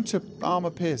immune to armor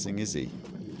piercing, is he?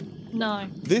 No.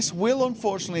 This will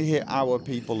unfortunately hit our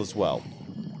people as well.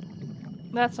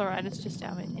 That's alright, it's just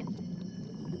our minion.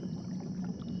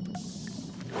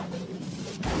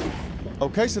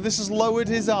 Okay, so this has lowered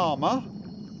his armor.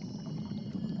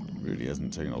 Really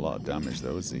hasn't taken a lot of damage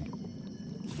though, has he?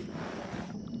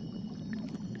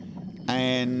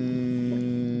 And...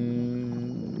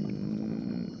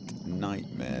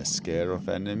 Nightmare, scare off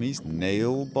enemies,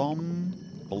 nail bomb,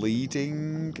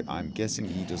 bleeding. I'm guessing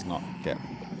he does not get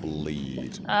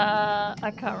bleed.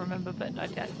 I can't remember, but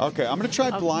okay. Okay, I'm going to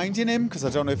try blinding him because I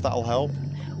don't know if that'll help.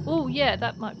 Oh, yeah,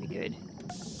 that might be good.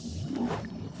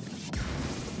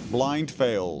 Blind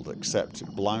failed, except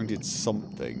it blinded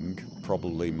something.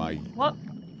 Probably my... What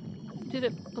did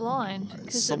it blind?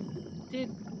 Because it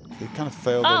did... It kind of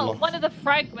failed a Oh, lot. one of the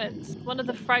fragments. One of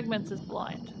the fragments is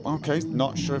blind. Okay,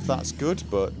 not sure if that's good,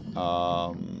 but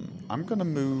I'm going to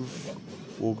move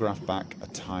Wargraph back a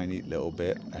tiny little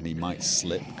bit, and he might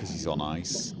slip because he's on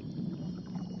ice.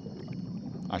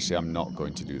 Actually, I'm not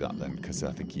going to do that then, because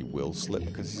I think he will slip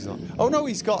because he's on... Oh no,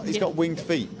 he's got winged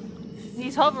feet.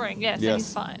 He's hovering, yeah, so Yes.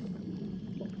 he's fine.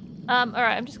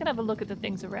 Alright, I'm just going to have a look at the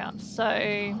things around.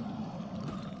 So...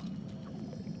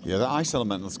 Yeah, that ice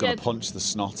elemental's going to punch the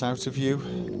snot out of you.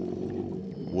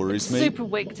 Worries me. Super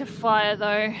weak to fire,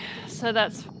 though. So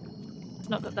that's... It's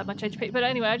not got that much HP. But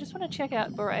anyway, I just want to check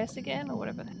out Boreas again, or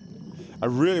whatever. I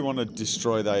really want to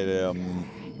destroy that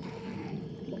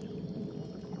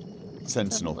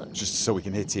Sentinel, just so we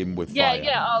can hit him with fire.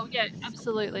 Oh yeah,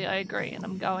 absolutely, I agree, and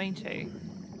I'm going to.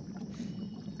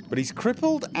 But he's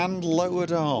crippled and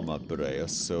lowered armor,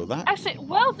 Boreas, so that... Actually,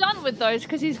 well done with those,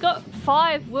 because he's got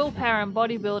 5 willpower and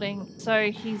bodybuilding,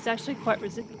 so he's actually quite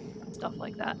resistant to stuff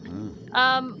like that.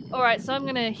 Alright, so I'm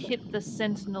going to hit the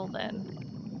Sentinel then.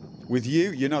 With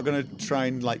you, you're not going to try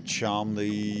and like charm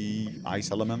the ice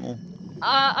elemental?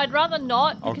 I'd rather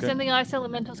not, because Okay. then the ice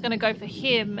elemental's going to go for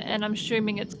him, and I'm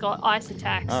assuming it's got ice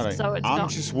attacks, All right. so it's I'm not.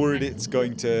 just worried it's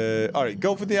going to. All right,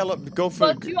 go for the Go for.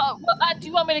 But do you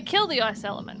want me to kill the ice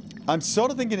element? I'm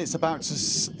sort of thinking it's about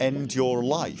to end your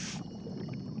life.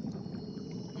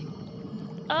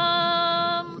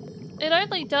 It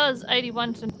only does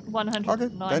 81 to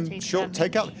 119. Okay, then sure.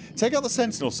 Take out the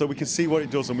sentinel so we can see what it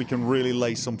does, and we can really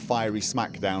lay some fiery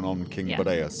smackdown on King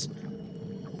Boreas.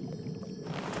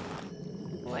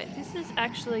 Wait, this is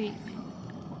actually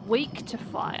weak to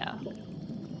fire.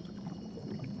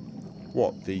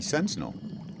 What, the sentinel?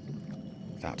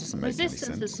 That doesn't make any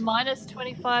Resistance sense. is minus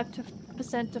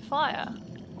 25% to fire.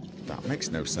 That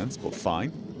makes no sense, but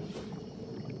fine.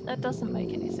 That doesn't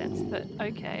make any sense, but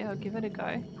okay, I'll give it a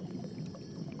go.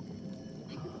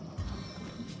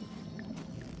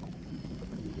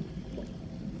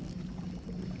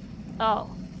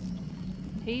 Oh.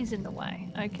 He's in the way.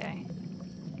 Okay.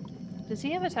 Does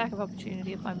he have attack of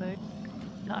opportunity if I move?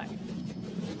 No.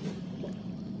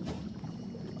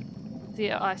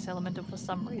 The ice elemental for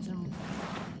some reason.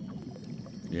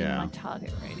 In my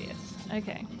target radius.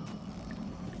 Okay.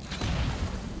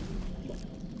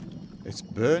 It's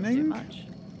Too burning? much.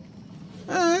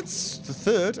 It's the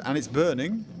third, and it's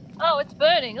burning. Oh, it's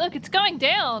burning. Look, it's going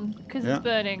down because Yeah. it's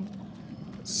burning.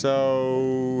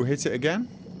 So, hit it again.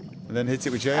 And then hit it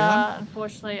with J-Han.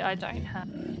 Unfortunately, I don't have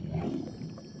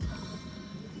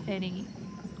any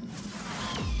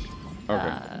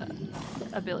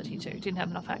ability to. Didn't have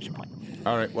enough action point.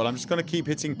 Alright, well, I'm just going to keep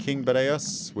hitting King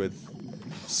Boreas with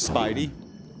Spidey.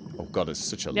 Oh god, it's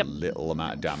such a little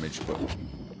amount of damage, but...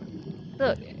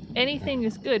 Look, anything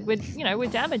is good. We're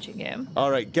damaging him.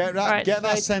 Alright, get that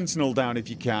so sentinel down if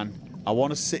you can. I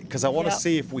want to see, because I want to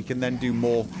see if we can then do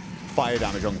more fire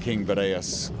damage on King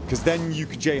Boreas. Because then you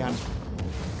could J-Han...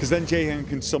 Because then J-Han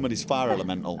can summon his fire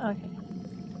elemental. Okay.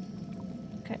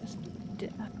 Okay,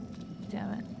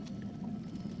 damn it.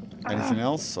 Anything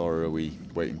else, or are we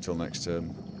waiting till next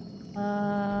turn?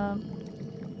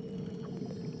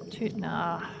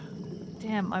 Nah.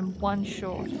 Damn, I'm one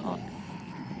short. Oh.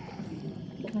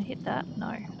 Can I hit that?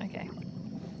 No. Okay.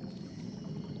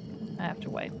 I have to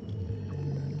wait.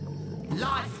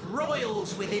 Life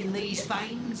royals within these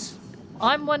veins.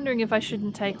 I'm wondering if I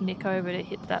shouldn't take Nick over to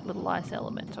hit that little ice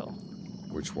elemental.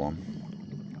 Which one?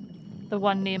 The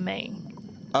one near me.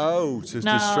 Oh, to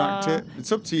distract it?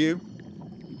 It's up to you.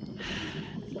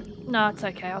 No, it's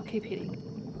okay. I'll keep hitting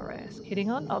Boreas. Hitting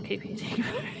on? I'll keep hitting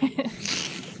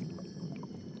Boreas.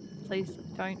 Please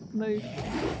don't move.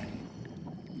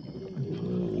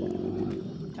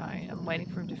 Don't. I'm waiting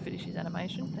for him to finish his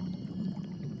animation.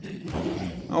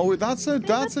 Oh, that's a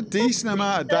decent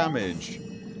amount of damage.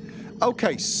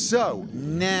 Okay, so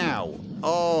now,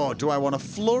 do I want a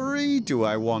flurry? Do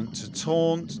I want to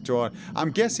taunt?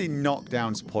 I'm guessing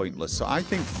knockdown's pointless, so I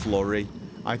think flurry.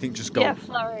 I think just go. Yeah,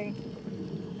 flurry.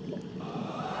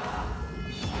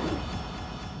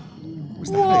 Was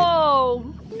that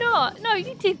Whoa! No,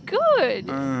 you did good.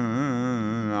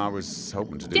 I was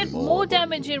hoping to do Did more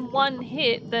damage in one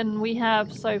hit than we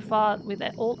have so far with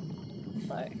that all.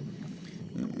 So.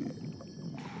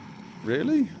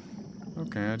 Really?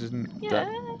 Okay, I didn't. Yeah.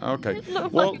 Okay. It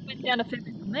looked well, like it went down a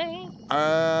 50 for me.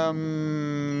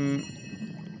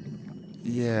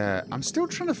 Yeah, I'm still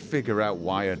trying to figure out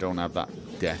why I don't have that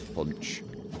death punch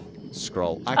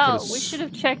scroll. We should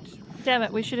have checked. Damn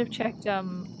it, we should have checked.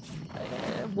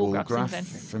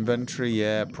 Woolgraph's inventory.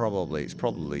 Yeah, probably. It's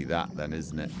probably that then,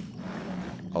 isn't it?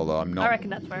 Although I'm not. I reckon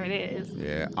that's where it is.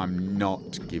 Yeah, I'm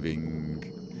not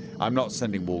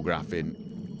sending Woolgraph in.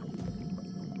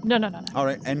 No. All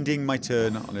right, ending my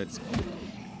turn on it.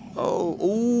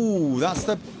 Oh, that's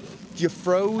you're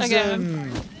frozen. Okay,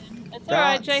 it's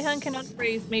alright. J-Han cannot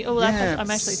freeze me. Oh, I'm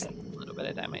actually taking a little bit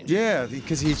of damage. Yeah,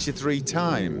 because he hits you 3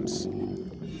 times.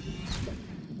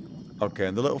 Okay,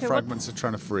 and the little fragments are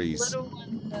trying to freeze. Little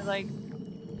ones are like.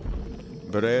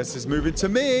 Boreas is moving to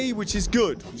me, which is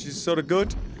good. Which is sort of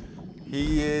good.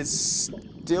 He is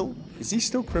still. Is he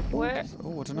still crippled? Where?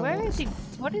 Oh, I don't know. Where is he?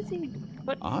 What is he?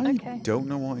 What? I don't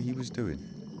know what he was doing.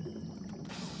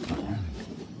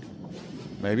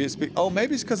 Maybe it's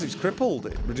maybe it's because he's crippled.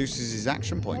 It reduces his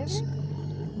action points.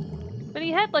 Maybe? But he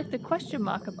had like the question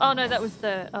mark up. Oh no, that was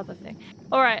the other thing.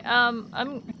 All right.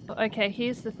 Okay.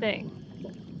 Here's the thing.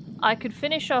 I could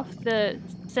finish off the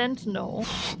sentinel,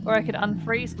 or I could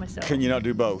unfreeze myself. Can you not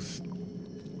do both?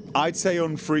 I'd say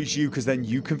unfreeze you, because then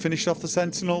you can finish off the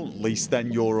sentinel. At least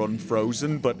then you're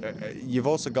unfrozen. But you've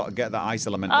also got to get that ice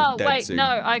elemental dead wait, soon.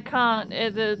 no, I can't.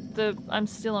 I'm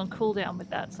still on cooldown with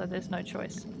that, so there's no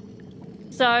choice.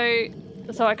 So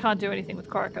So I can't do anything with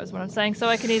Koroko is what I'm saying. So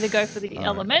I can either go for the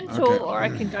elemental or I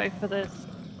can go for the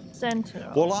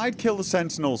sentinel. Well, I'd kill the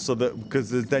sentinel so that because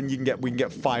then we can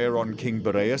get fire on King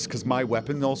Boreas because my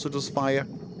weapon also does fire.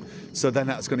 So then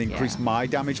that's going to increase my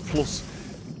damage. Plus,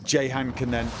 Jahan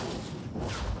can then.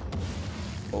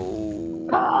 Oh.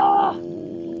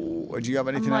 Do you have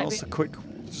anything else? A quick.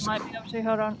 Might be able to.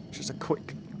 Hold on. Just a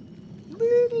quick.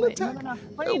 Little attack.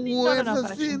 Weather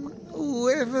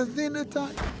thin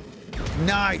attack.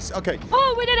 Nice. Okay.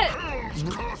 Oh, we did it.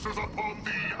 Curses upon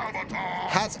thee, Avatar.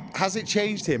 Has it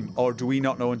changed him, or do we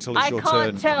not know until it's your turn? I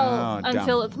can't tell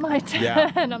until it's my turn.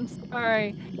 Yeah. I'm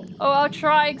sorry. Oh, I'll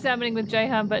try examining with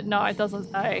Jahan, but no, it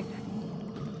doesn't say.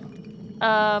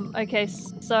 Okay,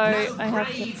 so I have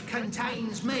to. grave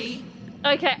contains me.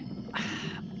 Okay.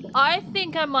 I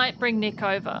think I might bring Nick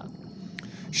over.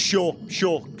 Sure.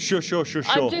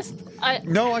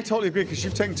 No, I totally agree because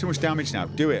you've taken too much damage now.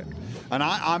 Do it. And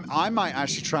I might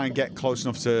actually try and get close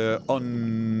enough to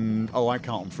Oh, I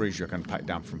can't unfreeze you. I can pack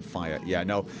down from fire. Yeah,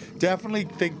 no. Definitely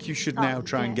think you should now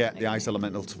try and get the ice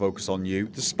elemental to focus on you.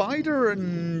 The spider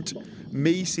and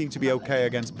me seem to be okay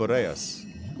against Boreas.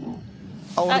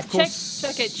 Oh, and of course.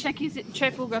 Check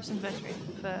Wolgraff's inventory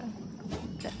for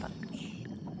death punch.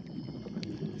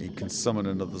 He can summon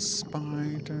another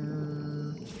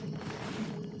spider.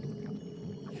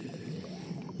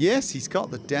 Yes, he's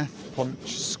got the death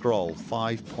punch scroll.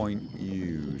 5-point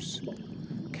use.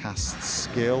 Cast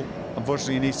skill.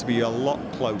 Unfortunately, he needs to be a lot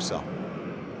closer.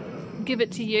 Give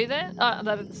it to you then?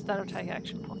 That'll take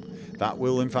action points. That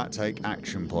will, in fact, take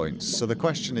action points. So the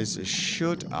question is,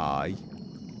 should I...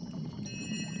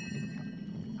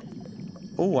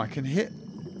 Oh, I can hit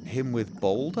him with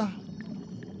Boulder?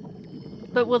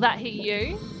 But will that hit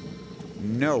you?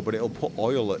 No, but it'll put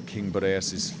oil at King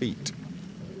Boreas' feet.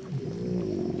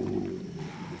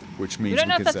 Which means we don't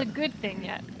know if that's a good thing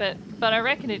yet, but I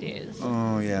reckon it is.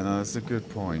 Oh, yeah, no, that's a good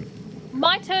point.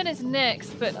 My turn is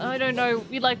next, but I don't know.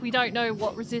 We don't know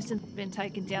what resistance has been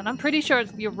taken down. I'm pretty sure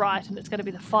you're right, and it's going to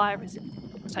be the fire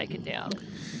resistance taken down.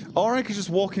 Or I could just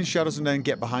walk in shadows and then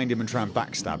get behind him and try and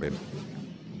backstab him.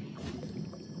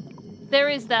 There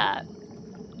is that.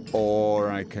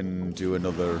 Or I can do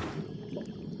another...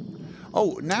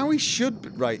 Oh, now he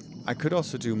should... Right, I could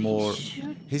also do more...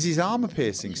 Is his armor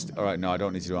piercing... Alright, no, I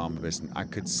don't need to do armor piercing. I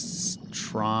could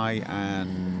try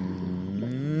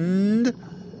and...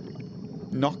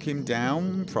 knock him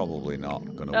down? Probably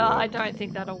not gonna work. I don't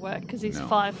think that'll work, because he's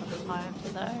 5 for 5,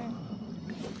 so...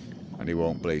 And he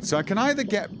won't bleed. So I can either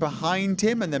get behind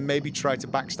him and then maybe try to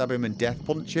backstab him and death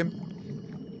punch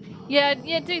him. Yeah,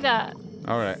 do that.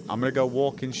 Alright, I'm gonna go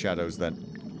walk in shadows then.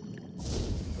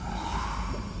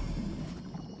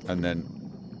 And then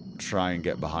try and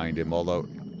get behind him, although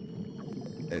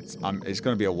it's going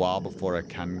to be a while before I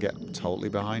can get totally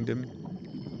behind him.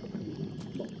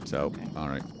 So, okay.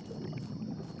 Alright.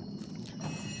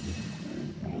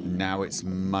 Now it's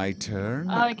my turn.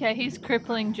 Okay, his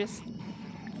crippling just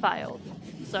failed.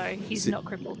 So he's not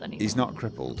crippled anymore. He's not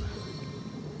crippled.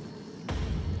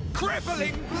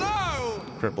 Crippling blow!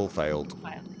 Cripple failed.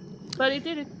 But it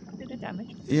did a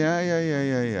damage. Yeah.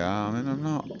 I mean, I'm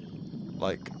not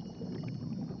like...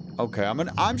 Okay,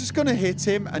 I'm just gonna hit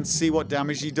him and see what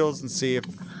damage he does and see if...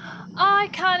 I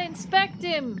can't inspect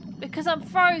him because I'm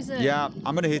frozen. Yeah,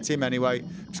 I'm gonna hit him anyway.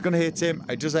 I'm just gonna hit him.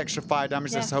 It does extra fire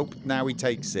damage. Let's hope now he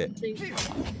takes it.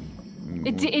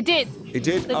 It did. It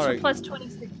did? That's Alright. plus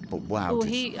 26. But wow.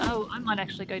 I might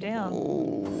actually go down.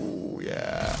 Oh,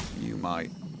 yeah. You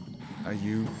might. Are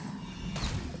you...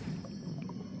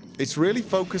 It's really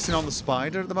focusing on the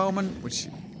spider at the moment, which...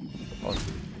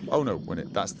 Oh no,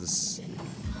 that's the...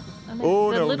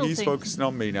 Oh no, he's focusing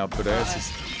on me now, but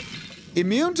is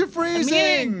immune to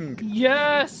freezing!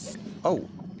 Yes! Oh.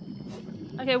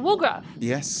 Okay, Wolgraff.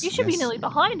 Yes. You should be nearly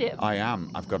behind him. I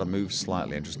am. I've got to move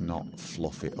slightly and just not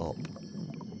fluff it up.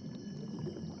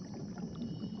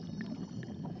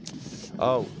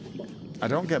 Oh. I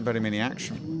don't get very many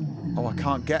action. Oh, I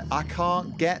can't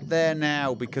get there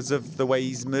now because of the way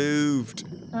he's moved.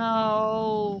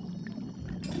 Oh.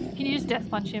 Can you just death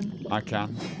punch him? I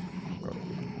can.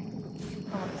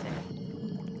 I want to see it.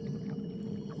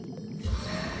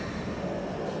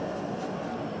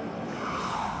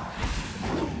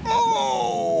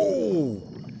 Oh!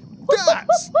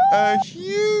 That's a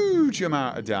huge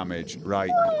amount of damage.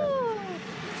 Right.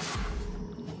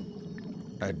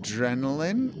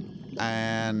 Adrenaline.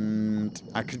 And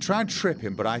I can try and trip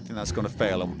him, but I think that's going to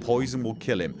fail, and poison will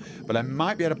kill him. But I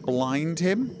might be able to blind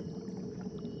him.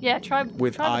 Yeah, try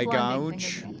with eye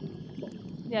gouge.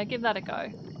 Yeah, give that a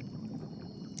go.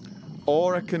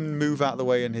 Or I can move out of the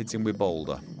way and hit him with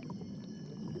boulder.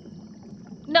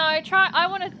 No, try. I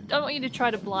want you to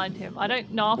try to blind him. I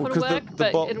don't know if it'll work,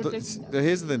 but it'll do.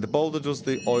 Here's the thing: the boulder does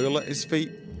the oil at his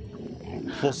feet.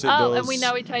 Plus, it does. Oh, and we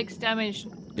know he takes damage.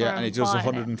 Yeah, and it does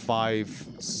 105.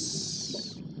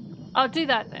 I'll do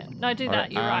that then. No, do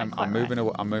that. You're right. I'm moving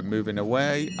away. I'm moving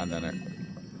away, and then it.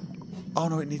 Oh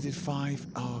no, it needed 5.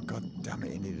 Oh god damn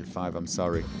it, it needed 5. I'm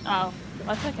sorry. Oh,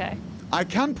 that's okay. I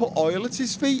can put oil at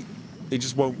his feet. It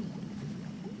just won't.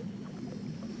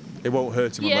 It won't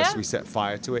hurt him unless we set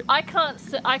fire to it. I can't.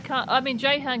 I mean,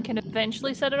 Jahan can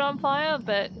eventually set it on fire,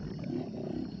 but.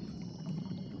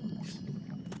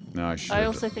 No, I should. I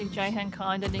also think Jahan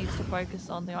kind of needs to focus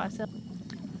on the ice.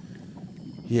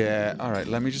 Yeah. All right.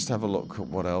 Let me just have a look at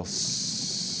what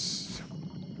else.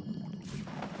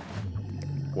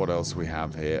 What else we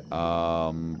have here?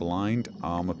 Blind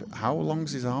armor. How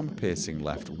long's his armor piercing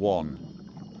left? 1.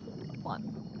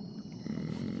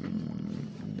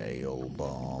 Nail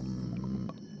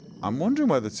bomb. I'm wondering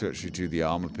whether to actually do the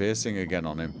armor piercing again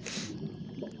on him.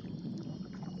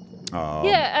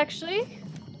 Yeah, actually.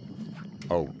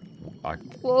 Oh.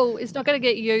 Whoa, it's not going to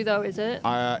get you though, is it?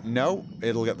 No,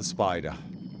 it'll get the spider.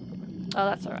 Oh,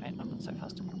 that's all right. I'm not so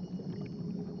fast.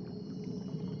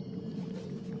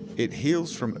 It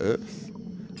heals from Earth.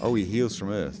 Oh, he heals from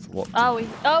Earth. What?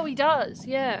 Oh, he does.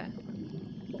 Yeah.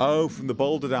 Oh, from the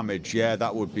boulder damage. Yeah,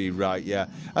 that would be right. Yeah.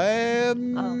 The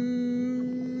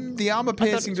armor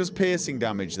piercing does piercing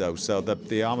damage though, so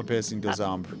the armor piercing does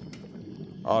armor.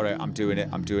 All right, I'm doing it.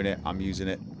 I'm doing it. I'm using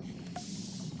it.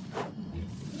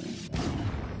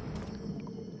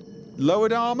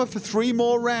 Lowered armor for 3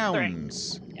 more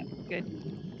rounds. 3. Yep, good.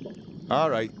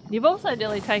 All right. You've also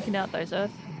nearly taken out those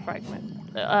earth fragments.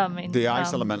 I mean, the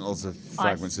ice elementals of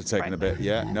fragments have taken a bit.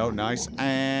 Yeah, no, nice.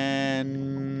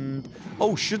 And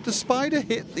oh, should the spider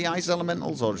hit the ice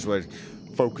elementals or should I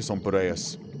focus on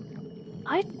Boreas?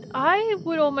 I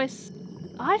would almost.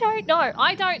 I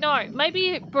don't know.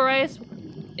 Maybe Boreas,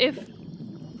 if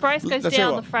Boreas goes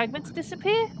down, the fragments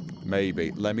disappear.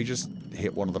 Maybe. Let me just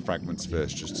hit one of the fragments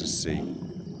first, just to see.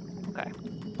 Okay.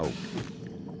 Oh.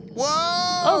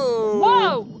 Whoa!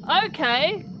 Oh, whoa!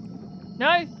 Okay.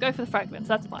 No, go for the fragments.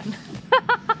 That's fine.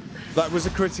 That was a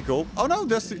critical. Oh no,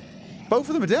 both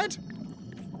of them are dead.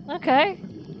 Okay.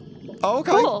 Oh,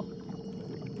 okay. Cool.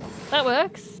 That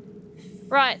works.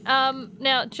 Right.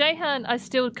 Now Jahan, I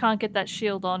still can't get that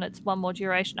shield on. It's 1 more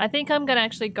duration. I think I'm gonna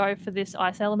actually go for this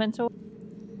ice elemental.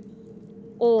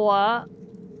 Or.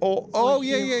 Oh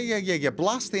yeah.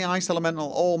 Blast the ice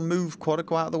elemental or move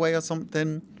Quadico out of the way or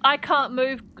something. I can't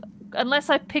move. Unless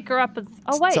I pick her up and...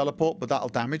 Oh, wait. Teleport, but that'll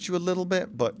damage you a little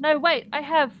bit, but... No, wait. I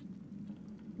have...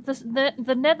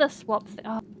 The nether swap thing.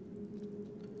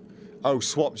 Oh,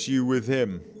 swaps you with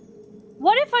him.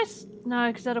 What if I... No,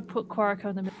 because that'll put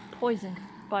Quarico in the middle of poison.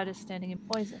 Spider's standing in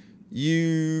poison.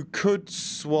 You could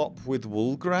swap with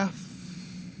Woolgraf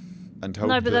and hope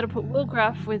No, but that'll put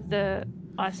Woolgraf with the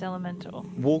ice elemental.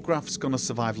 Woolgraf's going to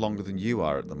survive longer than you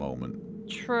are at the moment.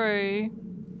 True.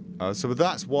 So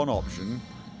that's one option.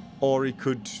 Or he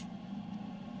could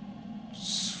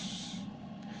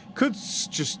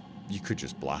just... You could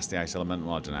just blast the ice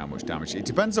elemental. I don't know how much damage. It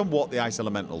depends on what the ice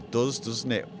elemental does,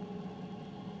 doesn't it?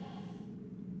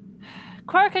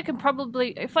 Quarico can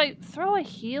probably... If I throw a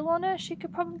heal on her, she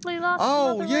could probably last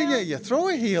another round. Yeah. Throw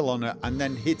a heal on her and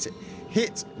then hit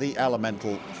the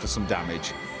elemental for some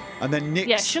damage. And then Nick's...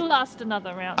 Yeah, she'll last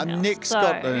another round And Nick's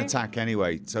got an attack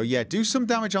anyway. So yeah, do some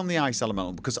damage on the ice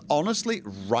elemental. Because honestly,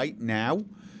 right now...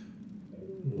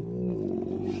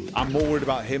 I'm more worried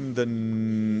about him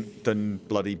than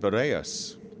bloody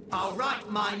Boreas. I'll write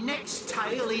my next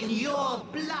tale in your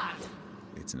blood.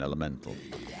 It's an elemental.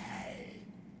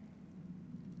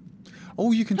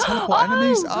 Oh, you can teleport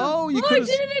enemies. Oh, you could have...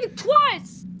 I did it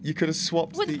twice! You could have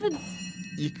swapped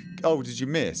Oh, did you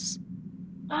miss?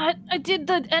 I did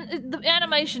the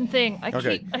animation thing.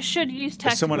 I should use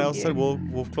tactical. Someone else said,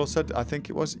 Wolfclaw said, I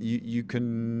think it was, you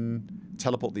can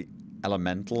teleport the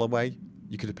elemental away.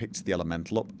 You could have picked the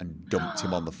elemental up and dumped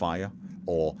him on the fire,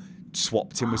 or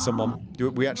swapped him with someone.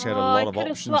 We actually had a lot of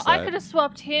options there. I could have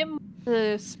swapped him,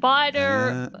 the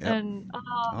spider, and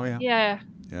yeah.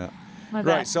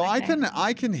 Right, so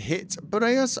I can hit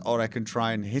Boreas, or I can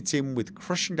try and hit him with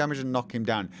crushing damage and knock him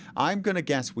down. I'm gonna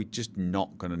guess we're just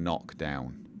not gonna knock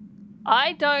down.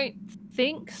 I don't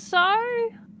think so.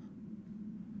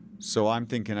 So I'm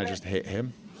thinking I just hit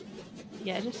him.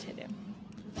 Yeah, just hit him.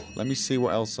 Let me see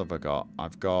what else have I got.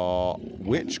 I've got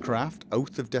Witchcraft,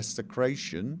 Oath of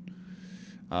Desecration.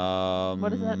 What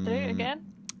does that do again?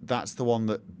 That's the one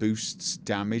that boosts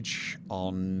damage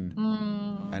on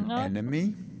an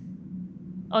enemy.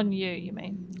 On you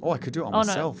mean? Oh, I could do it on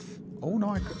myself. No. Oh,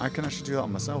 no, I can actually do that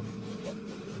on myself.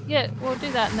 Yeah, we'll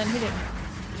do that and then hit him.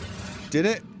 Did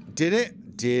it.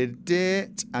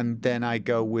 And then I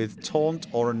go with taunt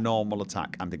or a normal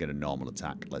attack. I'm thinking a normal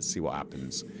attack. Let's see what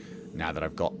happens now that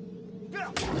I've got...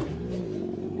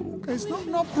 Okay, it's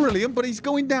not brilliant, but he's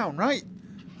going down, right?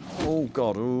 Oh,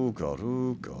 God. Damn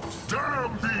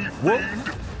thee, fiend!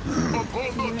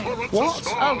 Upon the turrets What? of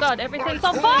stars, Oh, God, everything's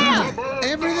on fire!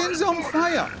 Everything's on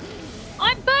fire!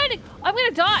 I'm burning! I'm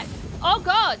gonna die! Oh,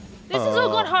 God! This has all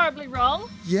gone horribly wrong.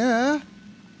 Yeah.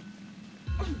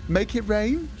 Make it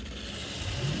rain?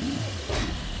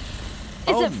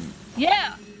 Is it?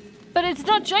 Yeah. But it's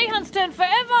not Jaehan's turn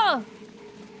forever!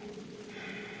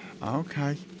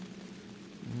 Okay.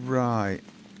 Right.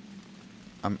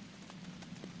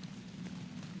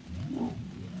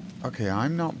 Okay,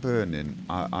 I'm not burning.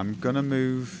 I'm gonna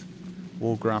move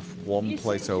Wargraf one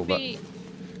place over.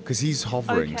 Because he's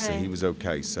hovering, so he was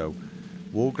okay. So,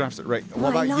 Wargraf's at rate.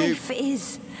 What about you? My life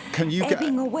is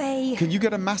ebbing away. Can you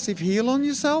get a massive heal on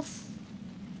yourself?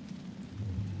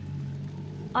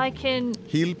 I can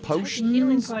heal potions.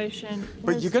 Healing potion.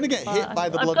 But you're gonna get hit by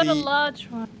the bloody. I've got a large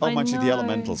one. Oh, actually, the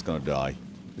elemental's gonna die.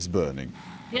 It's burning.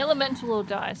 The elemental will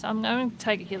die, so I'm going to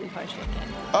take a healing potion again.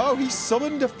 Oh, he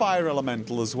summoned a fire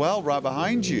elemental as well, right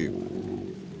behind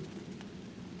you.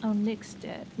 Oh, Nick's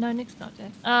dead. No, Nick's not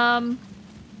dead.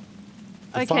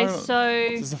 Okay, so...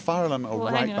 There's a fire elemental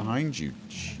right behind you.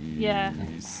 Jeez. Yeah.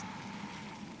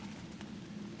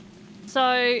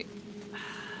 So...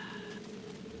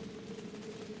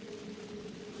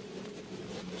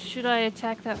 Should I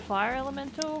attack that fire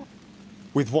elemental?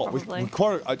 With what? Probably. With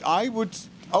I would...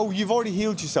 Oh, you've already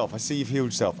healed yourself. I see you've healed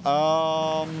yourself.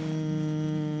 I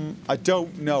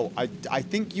don't know. I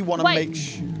think you want to make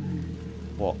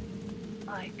What?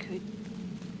 I could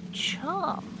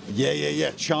charm.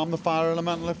 Yeah. Charm the fire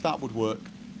elemental if that would work.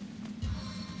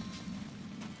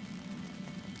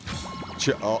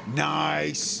 Oh,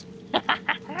 nice.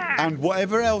 And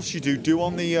whatever else you do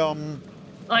on the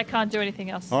I can't do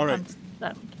anything else. All right.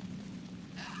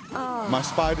 My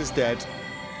spider's dead.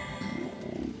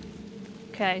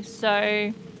 Okay,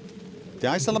 so... The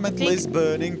ice elemental is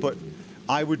burning, but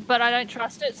I would... But I don't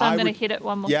trust it, so I'm going to hit it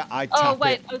one more. Yeah, I tap Oh,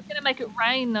 wait, it. I was going to make it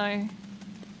rain, though.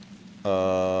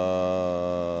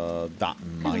 That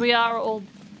might... Because we are all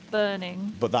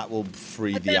burning. But that will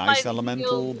free the ice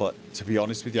elemental, but to be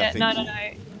honest with you, I think... No.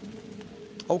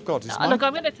 Oh, God, is Look,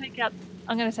 I'm going to take out the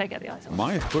ice elemental.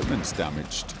 My equipment's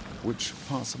damaged. Which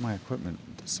parts of my equipment?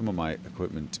 Some of my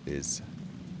equipment is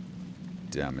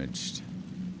damaged.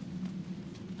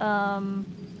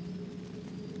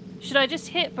 Should I just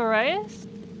hit Boreas?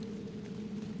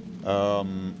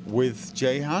 With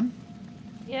Jaehan?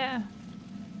 Yeah.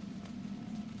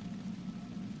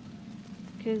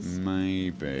 Because...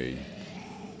 Maybe.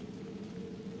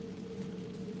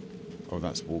 Oh,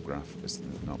 that's Wargraf,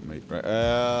 isn't it? Not me. Right.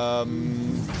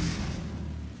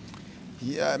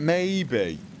 Yeah,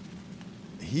 maybe.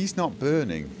 He's not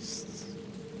burning.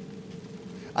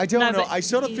 I don't know. I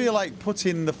sort of feel like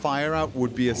putting the fire out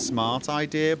would be a smart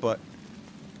idea, but...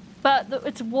 But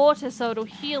it's water, so it'll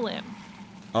heal him.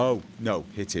 Oh, no.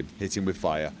 Hit him. Hit him with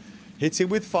fire. Hit him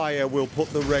with fire. We'll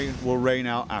put the rain... We'll rain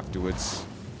out afterwards.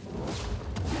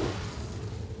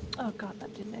 Oh, God,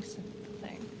 that didn't make sense.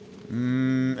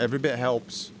 Every bit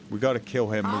helps. We got to kill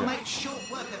him. I'll make short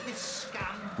work of this scum.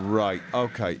 Right.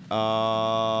 Okay.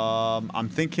 I'm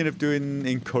thinking of doing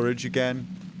encourage again.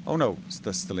 Oh, no.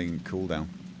 That's still in cooldown.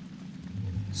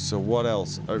 So what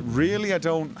else? Really, I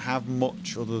don't have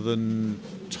much other than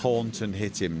taunt and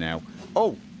hit him now.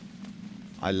 Oh!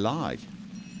 I lie.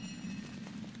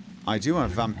 I do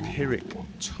have Vampiric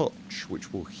Touch,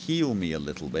 which will heal me a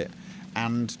little bit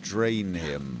and drain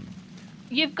him.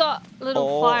 You've got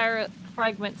little fire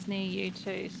fragments near you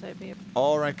too, so be...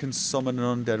 Or I can summon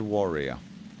an undead warrior.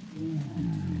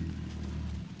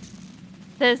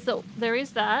 There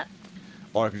is that.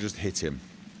 Or I can just hit him.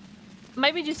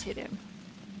 Maybe just hit him.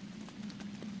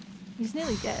 He's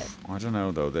nearly dead. I don't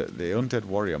know, though. The undead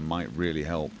warrior might really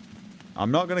help.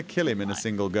 I'm not going to kill him in a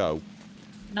single go.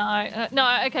 No,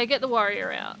 okay, get the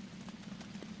warrior out.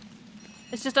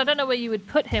 It's just I don't know where you would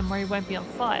put him where he won't be on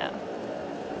fire.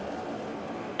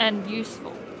 And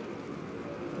useful.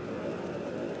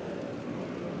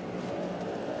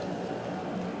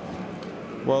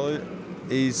 Well,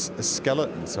 he's a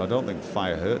skeleton, so I don't think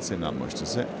fire hurts him that much,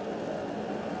 does it?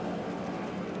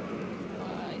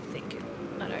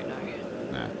 I don't know.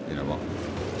 Nah, you know what?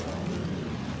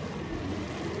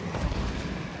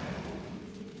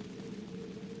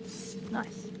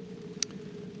 Nice.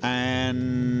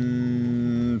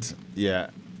 And...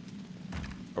 yeah.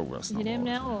 Oh, that's not Hit him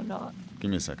what. now or not? Give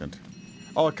me a second.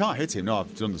 Oh, I can't hit him. No,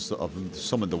 I've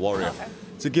summoned the warrior. Okay.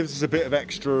 So it gives us a bit of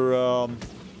extra. No,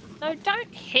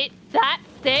 don't hit that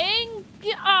thing.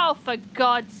 Oh, for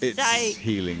God's It's sake.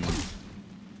 healing.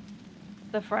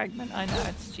 The fragment. I know,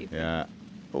 it's stupid. Yeah.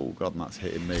 Oh, God, and that's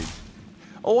hitting me.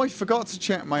 Oh, I forgot to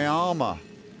check my armor.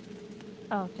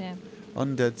 Oh, damn.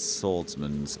 Undead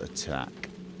swordsman's attack.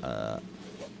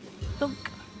 Thunk.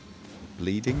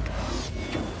 Bleeding?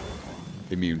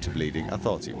 Immune to bleeding. I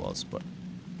thought he was, but...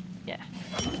 Yeah.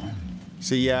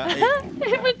 So, yeah.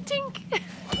 It would tink.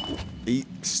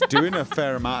 He's doing a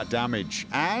fair amount of damage.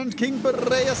 And King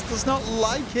Boreas does not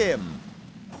like him.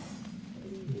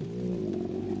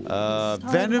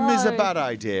 Venom is a bad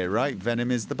idea, right?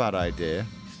 Venom is the bad idea.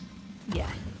 Yeah.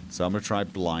 So I'm going to try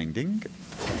blinding.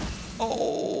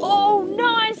 Oh! Oh,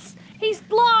 nice! He's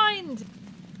blind!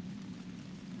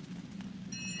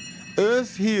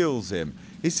 Earth heals him.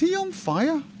 Is he on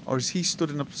fire? Or is he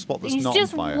stood in a spot that's not on fire? He's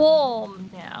just warm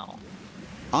now.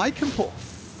 I can put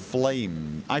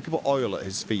flame. I can put oil at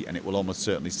his feet and it will almost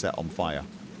certainly set on fire.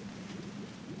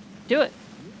 Do it.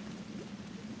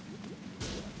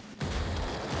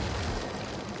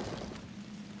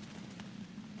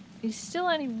 He's still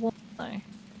only warm though.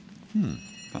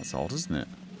 That's odd, isn't it?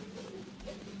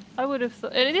 I would have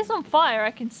thought... It is on fire,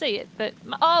 I can see it, but...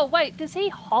 Oh, wait, does he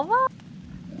hover?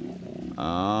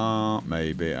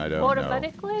 Maybe. I don't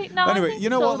Automatically? know. No, Anyway, you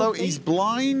know what, though? Feet. He's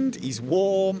blind, he's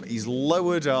warm, he's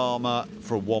lowered armor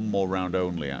for one more round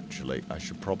only, actually. I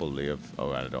should probably have...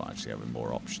 Oh, I don't actually have any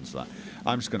more options for that.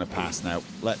 I'm just going to pass now.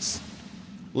 Let's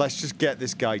just get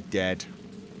this guy dead.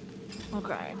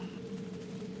 Okay.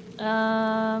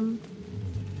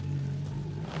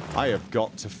 I have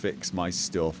got to fix my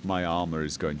stuff. My armor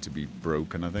is going to be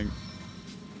broken, I think.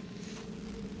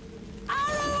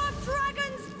 Arrow of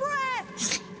Dragon's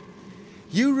Breath!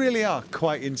 You really are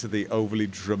quite into the overly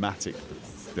dramatic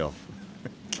stuff.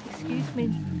 Excuse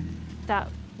me. That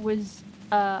was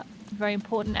a very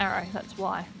important arrow, that's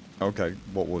why. Okay,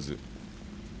 what was it?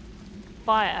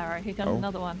 Fire arrow, here comes Oh.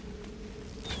 another one.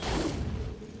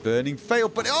 Burning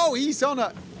failed, but oh, he's on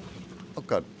it. Oh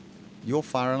god, your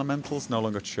fire elemental's no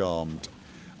longer charmed.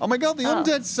 Oh my god, the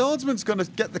undead swordsman's gonna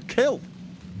get the kill.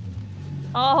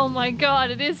 Oh my god,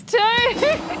 it is too!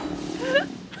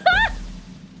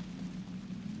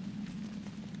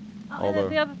 Although-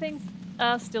 The other things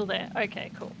are still there. Okay,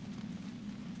 cool.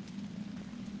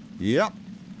 Yep.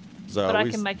 So But I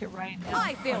he's- can make it rain now.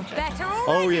 I feel better already.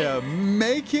 Oh yeah,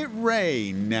 make it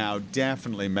rain now.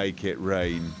 Definitely make it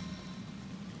rain.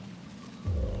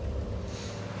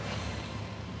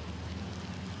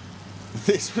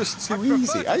 This was too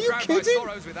easy. Are you kidding?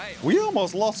 We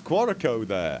almost lost Quarico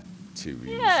there. Too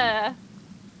easy. Yeah.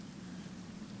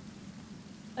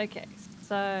 Okay,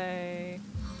 so...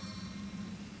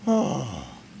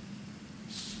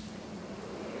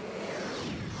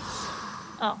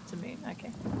 Oh, it's a moon,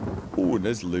 okay. Oh, and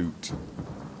there's loot.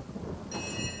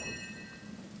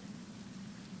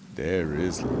 There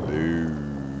is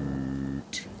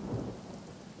loot.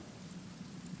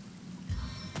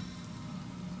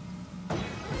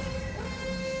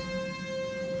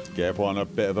 Give everyone a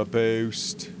bit of a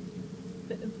boost.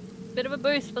 Bit of a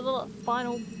boost for the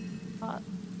final part.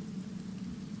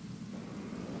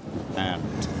 And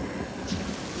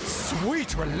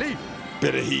Sweet relief.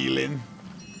 bit of healing.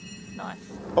 Nice.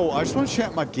 Oh, I just want to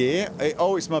check my gear.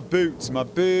 Oh, it's my boots. My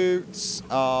boots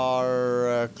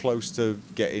are close to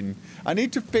getting... I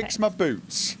need to fix my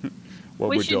boots when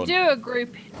We we're should done. do a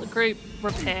group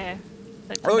repair.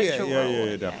 Like, to Oh, make yeah, sure yeah, we're all yeah,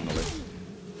 okay. definitely.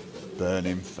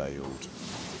 Burning failed.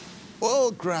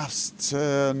 Well, Graf's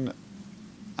turn.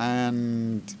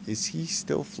 And is he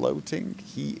still floating?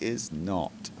 He is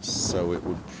not. So it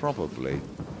would probably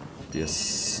be a...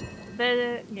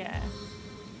 Yeah.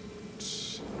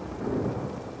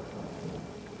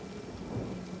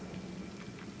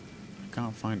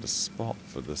 Can't find a spot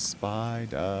for the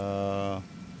spider.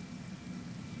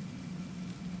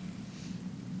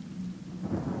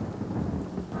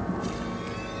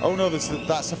 Oh no,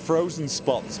 that's a frozen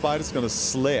spot. The spider's gonna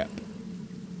slip.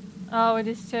 Oh, it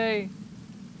is too.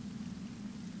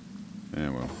 Yeah,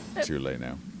 well, too late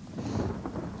now.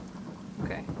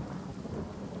 Okay.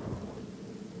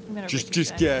 I'm gonna Just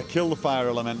ricochet. yeah, kill the fire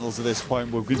elementals at this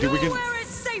point. We Nowhere is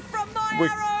safe from my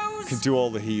arrows! can do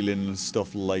all the healing and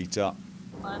stuff later.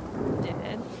 One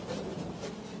dead.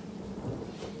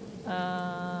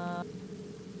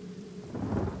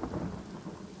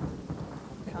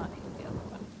 Can't hit the other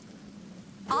one.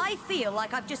 I feel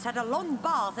like I've just had a long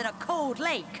bath in a cold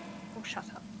lake. Oh, shut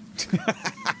up.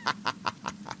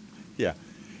 Yeah.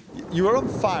 You were on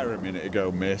fire a minute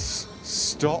ago, miss.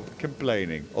 Stop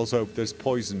complaining. Also, there's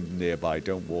poison nearby.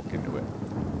 Don't walk into it.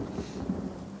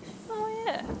 Oh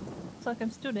yeah. It's like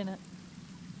I'm stood in it.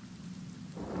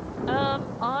 Can't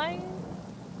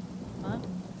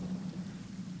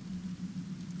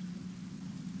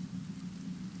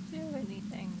do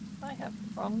anything. I have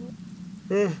the wrong.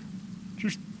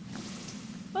 Just.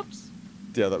 Oops.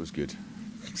 Yeah, that was good.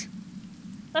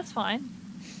 That's fine.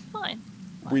 Fine.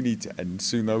 We need to end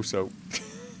soon, though, so.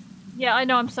 Yeah, I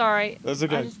know. I'm sorry. That's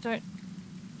okay. I just don't.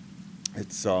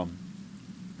 It's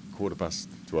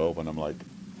 12:15, and I'm like,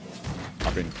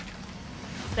 I've been.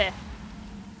 There.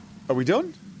 Are we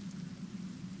done?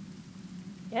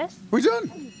 Yes. We're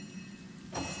done.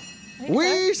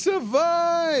 We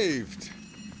survived.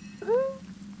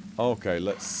 Okay,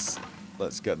 let's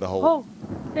get the whole. Oh,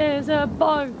 there's a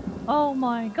bow. Oh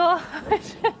my god.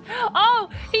 Oh,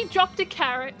 he dropped a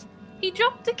carrot. He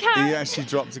dropped a carrot. He actually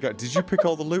dropped a carrot. Did you pick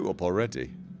all the loot up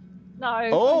already? No.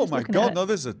 Oh my god, no,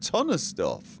 there's a ton of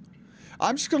stuff.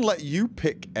 I'm just going to let you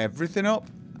pick everything up.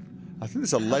 I think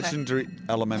there's a legendary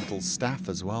elemental staff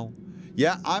as well.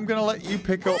 Yeah, I'm going to let you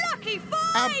pick up. Lucky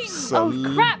find!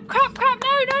 Absolutely. Oh crap, crap, crap. No.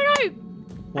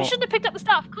 What? I shouldn't have picked up the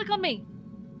stuff. Click on me.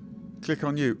 Click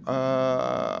on you.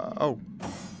 Oh.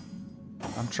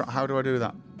 How do I do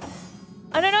that?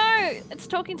 I don't know. It's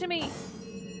talking to me.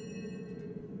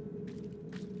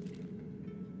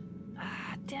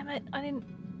 Ah, damn it. I didn't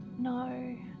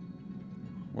know.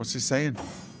 What's he saying?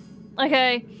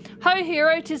 Okay. Ho,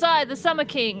 hero, 'tis I, the Summer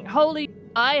King. Holy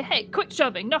I. Hey, quit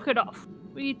shoving. Knock it off.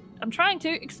 I'm trying to.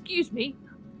 Excuse me.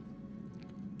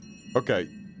 Okay.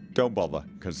 Don't bother,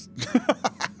 because...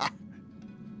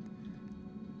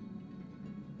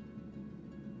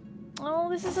 Oh,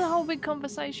 this is a whole big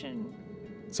conversation.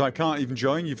 So I can't even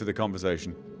join you for the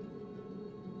conversation.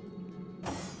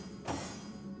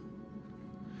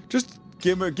 Just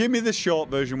give me the short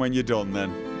version when you're done,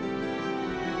 then.